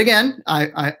 But again,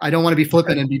 I don't want to be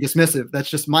flippant and be dismissive. That's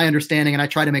just my understanding, and I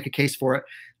try to make a case for it.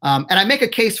 And I make a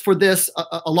case for this,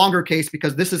 a longer case,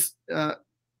 because this is,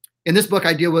 in this book,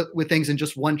 I deal with things in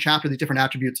just one chapter, these different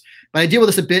attributes. But I deal with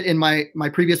this a bit in my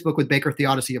previous book with Baker,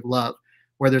 Theodicy of Love,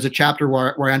 where there's a chapter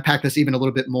where I unpack this even a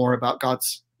little bit more about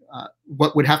God's,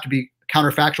 what would have to be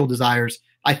counterfactual desires,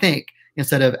 I think,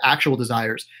 instead of actual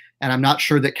desires. And I'm not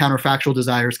sure that counterfactual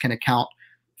desires can account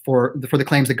for the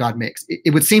claims that God makes.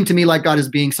 It would seem to me like God is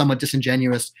being somewhat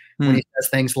disingenuous when he says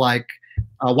things like,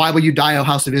 why will you die, O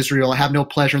house of Israel? I have no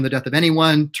pleasure in the death of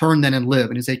anyone. Turn then and live,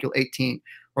 in Ezekiel 18.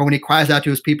 Or when he cries out to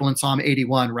his people in Psalm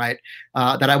 81, right?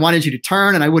 That I wanted you to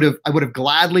turn and I would have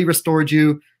gladly restored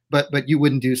you, but you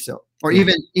wouldn't do so. Or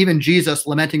even Jesus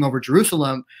lamenting over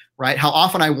Jerusalem, right? How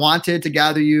often I wanted to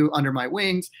gather you under my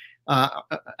wings,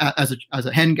 as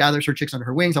a hen gathers her chicks under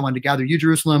her wings. I wanted to gather you,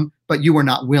 Jerusalem, but you were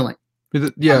not willing.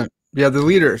 The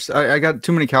leaders. I got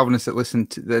too many Calvinists that listen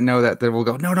to that know that will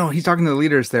go, no, he's talking to the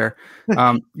leaders there.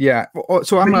 So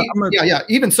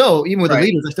even so, even with the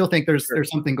leaders, I still think there's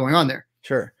something going on there.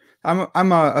 Sure.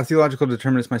 I'm a theological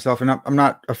determinist myself, and I'm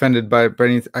not offended by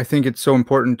anything. I think it's so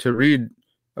important to read,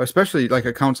 especially like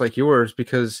accounts like yours,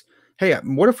 because hey,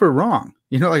 what if we're wrong?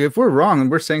 Like if we're wrong and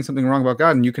we're saying something wrong about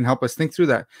God, and you can help us think through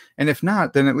that. And if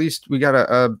not, then at least we got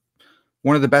a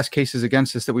one of the best cases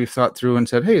against us that we've thought through and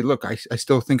said, hey, look, I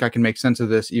still think I can make sense of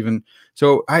this even.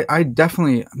 So I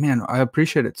definitely, man, I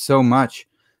appreciate it so much.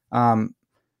 We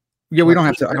don't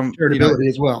have to, I don't charitability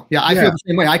as well. I feel the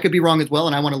same way. I could be wrong as well.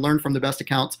 And I want to learn from the best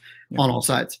accounts on all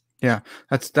sides. Yeah,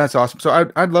 that's awesome.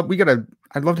 So I'd love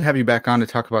to have you back on to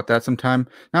talk about that sometime.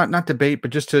 Not debate,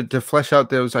 but just to flesh out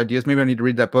those ideas. Maybe I need to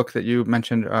read that book that you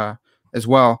mentioned as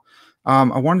well.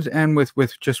 I wanted to end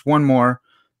with just one more.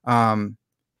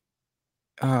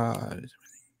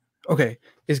 Okay.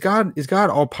 Is God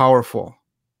all powerful?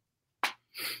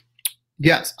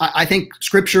 Yes. I think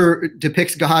Scripture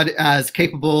depicts God as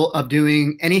capable of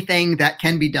doing anything that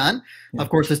can be done. Yeah. Of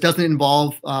course, this doesn't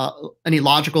involve any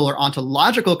logical or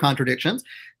ontological contradictions,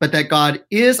 but that God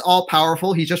is all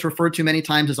powerful. He's just referred to many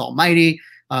times as almighty.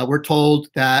 We're told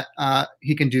that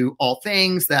he can do all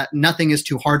things, that nothing is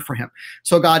too hard for him.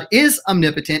 So God is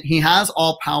omnipotent. He has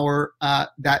all power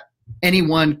that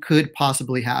anyone could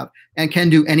possibly have, and can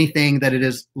do anything that it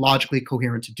is logically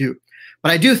coherent to do.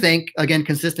 But I do think, again,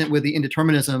 consistent with the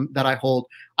indeterminism that I hold,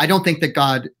 I don't think that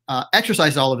God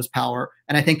exercises all of his power,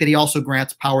 and I think that he also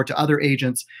grants power to other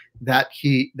agents that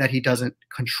he doesn't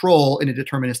control in a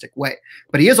deterministic way.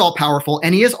 But he is all powerful,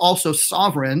 and he is also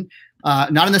sovereign,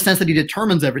 not in the sense that he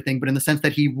determines everything, but in the sense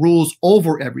that he rules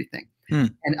over everything.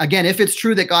 And again, if it's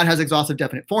true that God has exhaustive,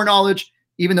 definite foreknowledge,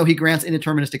 even though he grants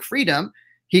indeterministic freedom,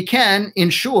 he can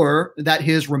ensure that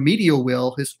his remedial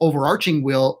will, his overarching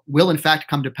will in fact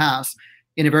come to pass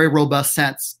in a very robust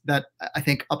sense that I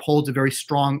think upholds a very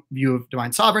strong view of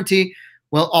divine sovereignty,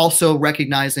 while also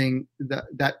recognizing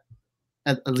that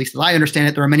at least as I understand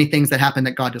it, there are many things that happen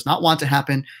that God does not want to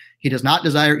happen. He does not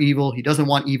desire evil. He doesn't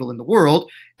want evil in the world.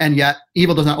 And yet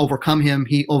evil does not overcome him.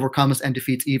 He overcomes and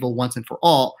defeats evil once and for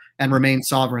all and remains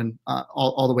sovereign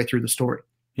all the way through the story.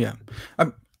 Yeah.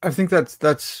 I think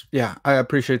that's yeah, I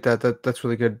appreciate that. That's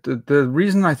really good. The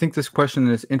reason I think this question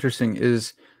is interesting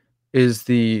is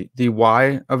the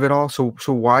why of it all. So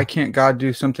why can't God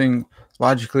do something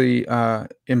logically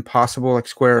impossible, like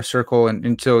square a circle?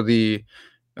 And so the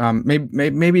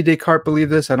maybe Descartes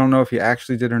believed this. I don't know if he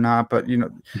actually did or not, but you know,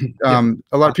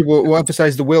 a lot of people will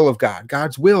emphasize the will of God.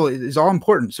 God's will is all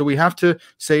important. So we have to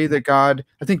say that God.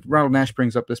 I think Ronald Nash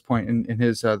brings up this point in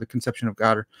his the conception of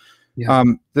God.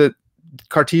 The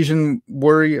Cartesian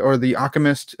worry or the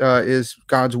Alchemist is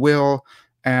God's will,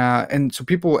 and so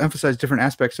people emphasize different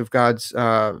aspects of God's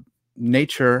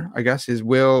nature, I guess, his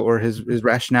will or his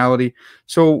rationality.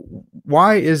 So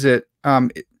why is it?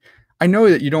 I know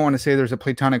that you don't want to say there's a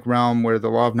Platonic realm where the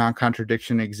law of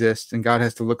non-contradiction exists and God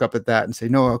has to look up at that and say,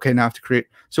 no, okay, now I have to create.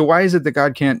 So why is it that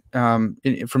God can't, from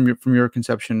your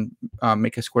conception,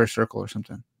 make a square circle or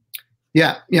something?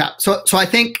 Yeah. So I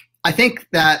think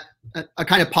that a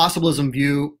kind of possibilism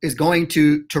view is going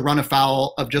to run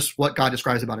afoul of just what God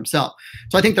describes about himself.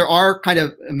 So I think there are kind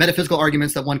of metaphysical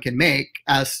arguments that one can make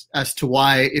as to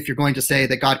why, if you're going to say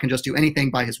that God can just do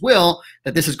anything by his will,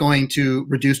 that this is going to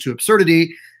reduce to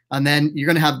absurdity. And then you're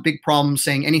going to have big problems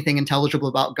saying anything intelligible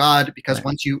about God, because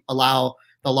once you allow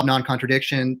the law of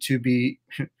non-contradiction to be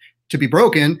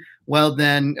broken, well,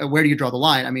 then where do you draw the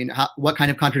line? I mean, what kind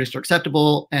of contradictions are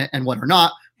acceptable and what are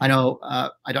not? I know I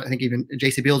think even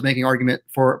J.C. Beale is making an argument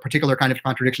for a particular kind of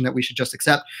contradiction that we should just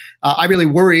accept. I really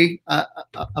worry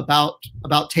about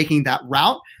taking that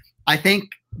route. I think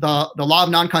the law of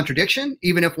non-contradiction,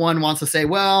 even if one wants to say,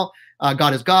 well,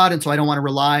 God is God, and so I don't want to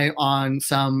rely on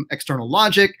some external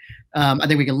logic. I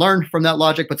think we can learn from that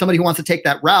logic, but somebody who wants to take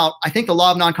that route, I think the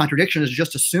law of non-contradiction is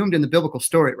just assumed in the biblical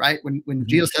story, right? When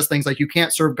Jesus says things like, you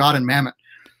can't serve God and mammon.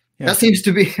 Yeah. That seems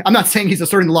to be, I'm not saying he's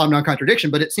asserting the law of non-contradiction,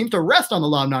 but it seems to rest on the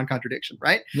law of non-contradiction,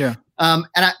 right? Yeah.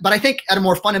 But I think at a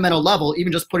more fundamental level,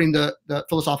 even just putting the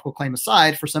philosophical claim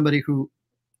aside, for somebody who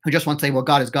just wants to say, well,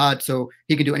 God is God, so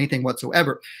he can do anything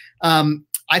whatsoever.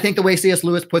 I think the way C.S.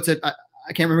 Lewis puts it,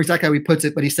 I can't remember exactly how he puts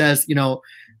it, but he says,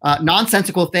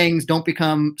 nonsensical things don't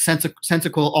become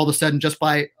sensical all of a sudden just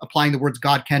by applying the words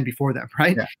God can before them,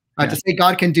 right? Yeah. To say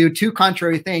God can do two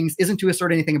contrary things isn't to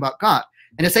assert anything about God.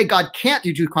 And to say God can't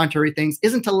do two contrary things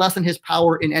isn't to lessen his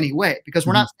power in any way, because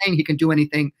we're not saying he can do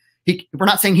anything. We're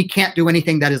not saying he can't do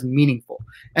anything that is meaningful.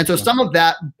 And so some of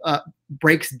that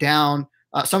breaks down,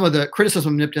 some of the criticism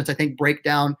of omnipotence, I think, break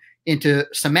down into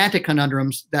semantic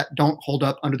conundrums that don't hold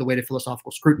up under the weight of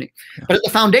philosophical scrutiny. Yeah. But at the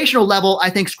foundational level, I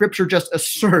think Scripture just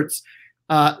asserts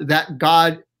that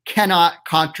God cannot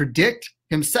contradict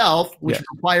himself, which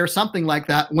requires something like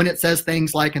that when it says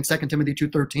things like in 2 Timothy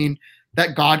 2:13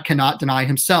 that God cannot deny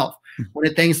himself. When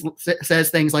it says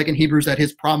things like in Hebrews that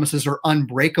his promises are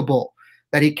unbreakable,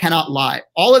 that he cannot lie.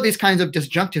 All of these kinds of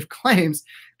disjunctive claims,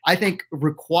 I think,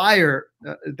 require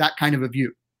that kind of a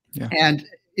view. Yeah. And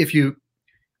if you're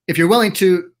willing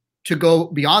to go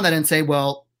beyond that and say,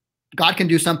 well, God can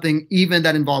do something even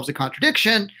that involves a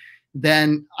contradiction,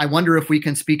 then I wonder if we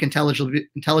can speak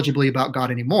intelligibly about God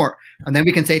anymore. And then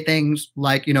we can say things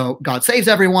like, God saves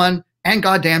everyone and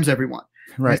God damns everyone.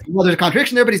 Right. Well, there's a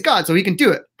contradiction there, but he's God, so he can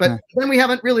do it. But then we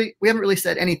haven't really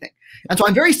said anything. And so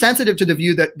I'm very sensitive to the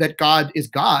view that God is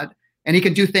God, and he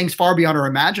can do things far beyond our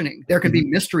imagining. There can be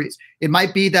mysteries. It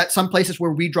might be that some places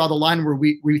where we draw the line where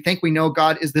we think we know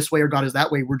God is this way or God is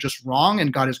that way, we're just wrong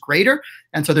and God is greater.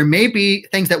 And so there may be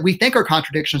things that we think are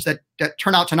contradictions that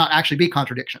turn out to not actually be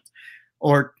contradictions,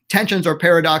 or tensions or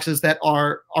paradoxes that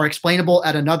are explainable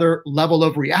at another level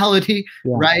of reality,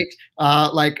 right?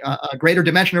 Like a greater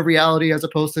dimension of reality as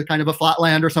opposed to kind of a flat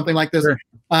land or something like this,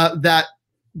 that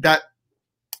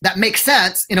makes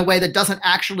sense in a way that doesn't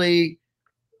actually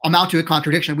amount to a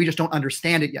contradiction. We just don't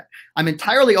understand it yet. I'm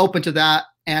entirely open to that,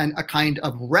 and a kind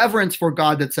of reverence for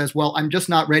God that says, well, I'm just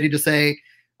not ready to say,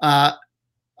 I'm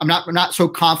not so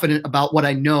confident about what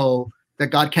I know that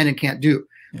God can and can't do.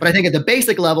 But I think at the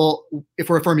basic level, if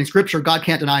we're affirming Scripture, God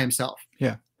can't deny himself.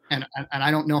 Yeah. And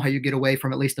I don't know how you get away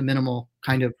from at least a minimal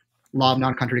kind of law of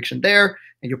non-contradiction there.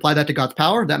 And you apply that to God's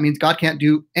power, that means God can't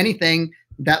do anything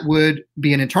that would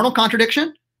be an internal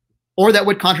contradiction or that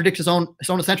would contradict his own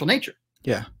essential nature.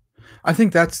 Yeah. I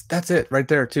think that's it right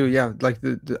there too. Yeah, like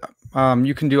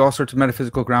you can do all sorts of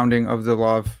metaphysical grounding of the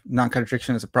law of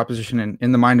non-contradiction as a proposition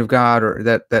in the mind of God, or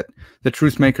that the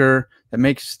truth maker that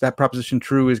makes that proposition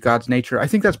true is God's nature. I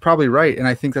think that's probably right, and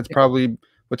I think that's probably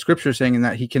what Scripture is saying, in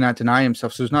that he cannot deny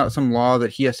himself. So it's not some law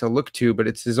that he has to look to, but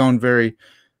it's his very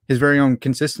own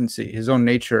consistency, his own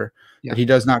nature that he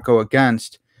does not go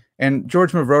against. And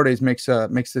George Mavrodes makes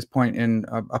this point in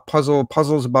a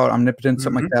puzzles about omnipotence,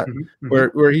 something like that,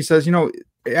 where he says,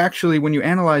 actually, when you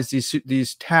analyze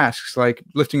these tasks, like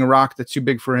lifting a rock that's too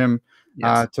big for him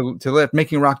to lift,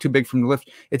 making a rock too big for him to lift,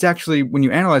 it's actually, when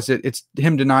you analyze it, it's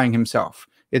him denying himself.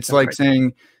 It's that's like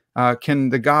saying, can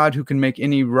the God who can make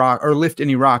any rock or lift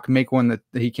any rock make one that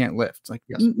he can't lift? It's like,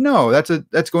 no,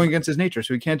 that's going against his nature.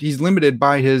 So he's limited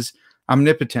by his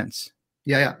omnipotence.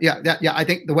 Yeah. I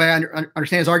think the way I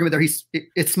understand his argument there,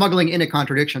 it's smuggling in a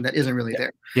contradiction that isn't really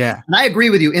there. Yeah. And I agree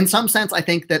with you. In some sense, I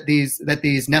think that these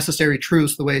necessary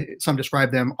truths, the way some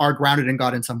describe them, are grounded in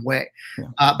God in some way. Yeah.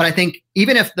 But I think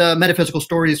even if the metaphysical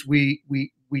stories we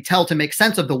tell to make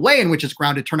sense of the way in which it's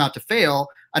grounded turn out to fail,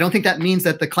 I don't think that means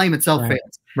that the claim itself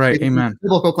fails. Right. Amen. The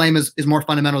biblical claim is more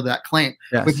fundamental to that claim,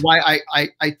 which is why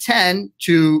I tend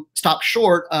to stop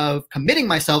short of committing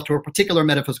myself to a particular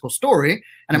metaphysical story,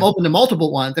 and I'm open to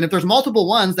multiple ones. And if there's multiple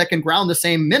ones that can ground the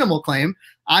same minimal claim,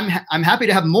 I'm happy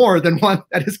to have more than one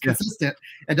that is consistent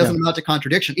and doesn't amount to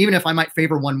contradiction, even if I might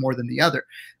favor one more than the other.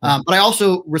 But I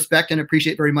also respect and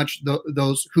appreciate very much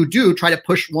those who do try to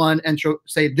push one and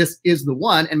say this is the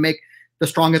one and make the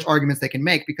strongest arguments they can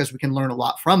make, because we can learn a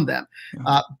lot from them.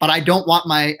 But I don't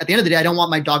want at the end of the day, I don't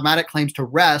want my dogmatic claims to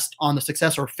rest on the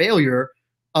success or failure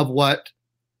of what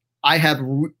I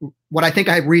think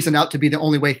I have reasoned out to be the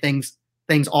only way things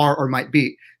are or might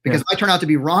be. Because if I turn out to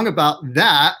be wrong about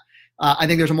that, I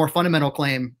think there's a more fundamental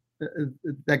claim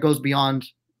that goes beyond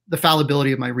the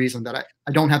fallibility of my reason that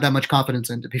I don't have that much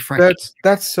confidence in, to be frank.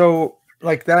 That's so,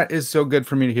 like, that is so good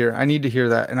for me to hear. I need to hear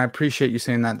that, and I appreciate you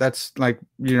saying that. That's like,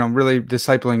 really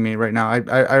discipling me right now.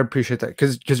 I appreciate that,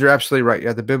 because you're absolutely right.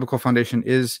 Yeah, the biblical foundation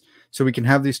is so we can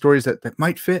have these stories that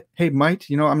might fit. Hey,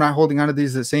 I'm not holding on to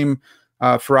these the same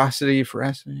veracity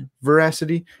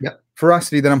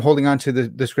that I'm holding on to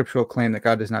the scriptural claim that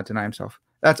God does not deny himself.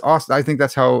 That's awesome. I think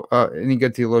that's how any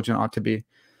good theologian ought to be.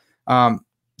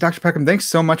 Dr. Peckham, thanks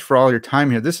so much for all your time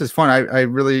here. This is fun. I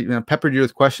really peppered you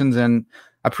with questions, and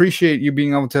appreciate you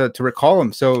being able to recall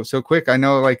them so quick. I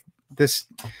know, like, this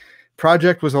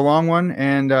project was a long one,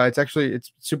 and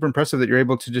it's super impressive that you're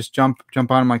able to just jump on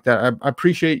them like that. I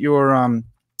appreciate your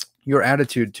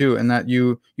attitude too, and that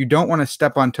you don't want to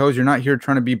step on toes. You're not here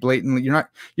trying to be blatantly. You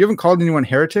haven't called anyone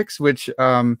heretics, which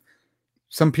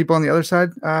some people on the other side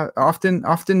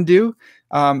often do.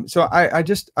 So I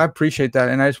appreciate that,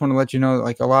 and I just want to let you know,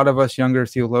 like, a lot of us younger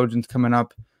theologians coming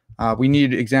up, we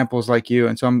need examples like you,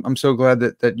 and so I'm so glad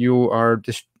that you are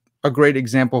just a great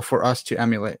example for us to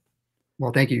emulate.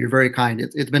 Well, thank you. You're very kind.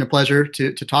 It's been a pleasure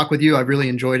to talk with you. I've really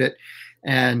enjoyed it,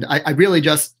 and I really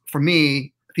just, for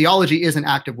me, theology is an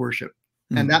act of worship,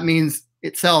 and that means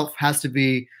itself has to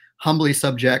be humbly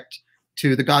subject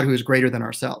to the God who is greater than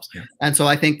ourselves. Yeah. And so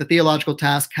I think the theological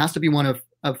task has to be one of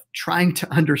trying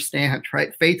to understand,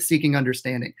 right? Faith-seeking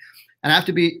understanding. And I have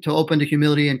to be open to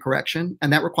humility and correction.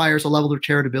 And that requires a level of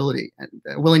charitability and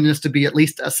a willingness to be at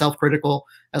least as self-critical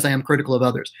as I am critical of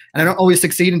others. And I don't always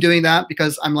succeed in doing that,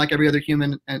 because I'm like every other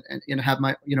human and have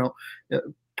my,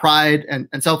 pride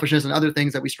and selfishness and other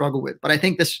things that we struggle with. But I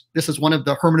think this is one of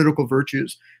the hermeneutical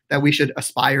virtues that we should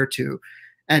aspire to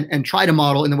and try to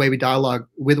model in the way we dialogue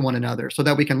with one another, so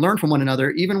that we can learn from one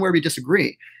another, even where we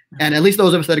disagree. And at least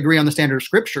those of us that agree on the standard of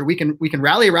Scripture, we can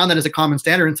rally around that as a common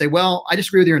standard and say, well, I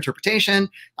disagree with your interpretation.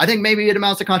 I think maybe it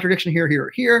amounts to contradiction here, here, or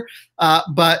here.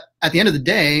 But at the end of the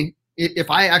day, if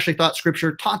I actually thought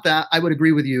Scripture taught that, I would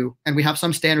agree with you. And we have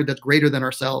some standard that's greater than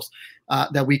ourselves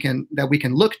that we can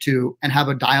look to and have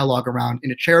a dialogue around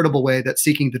in a charitable way that's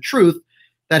seeking the truth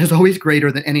that is always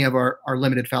greater than any of our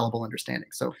limited fallible understanding.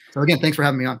 So again, thanks for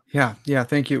having me on. Yeah,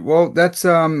 thank you. Well, that's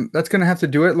going to have to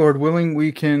do it. Lord willing,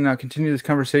 we can continue this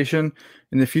conversation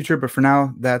in the future, but for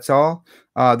now, that's all.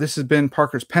 This has been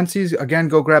Parker's Pensées. Again,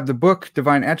 go grab the book,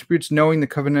 Divine Attributes, Knowing the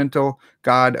Covenantal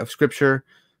God of Scripture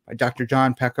by Dr.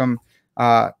 John Peckham.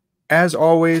 As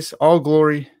always, all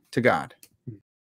glory to God.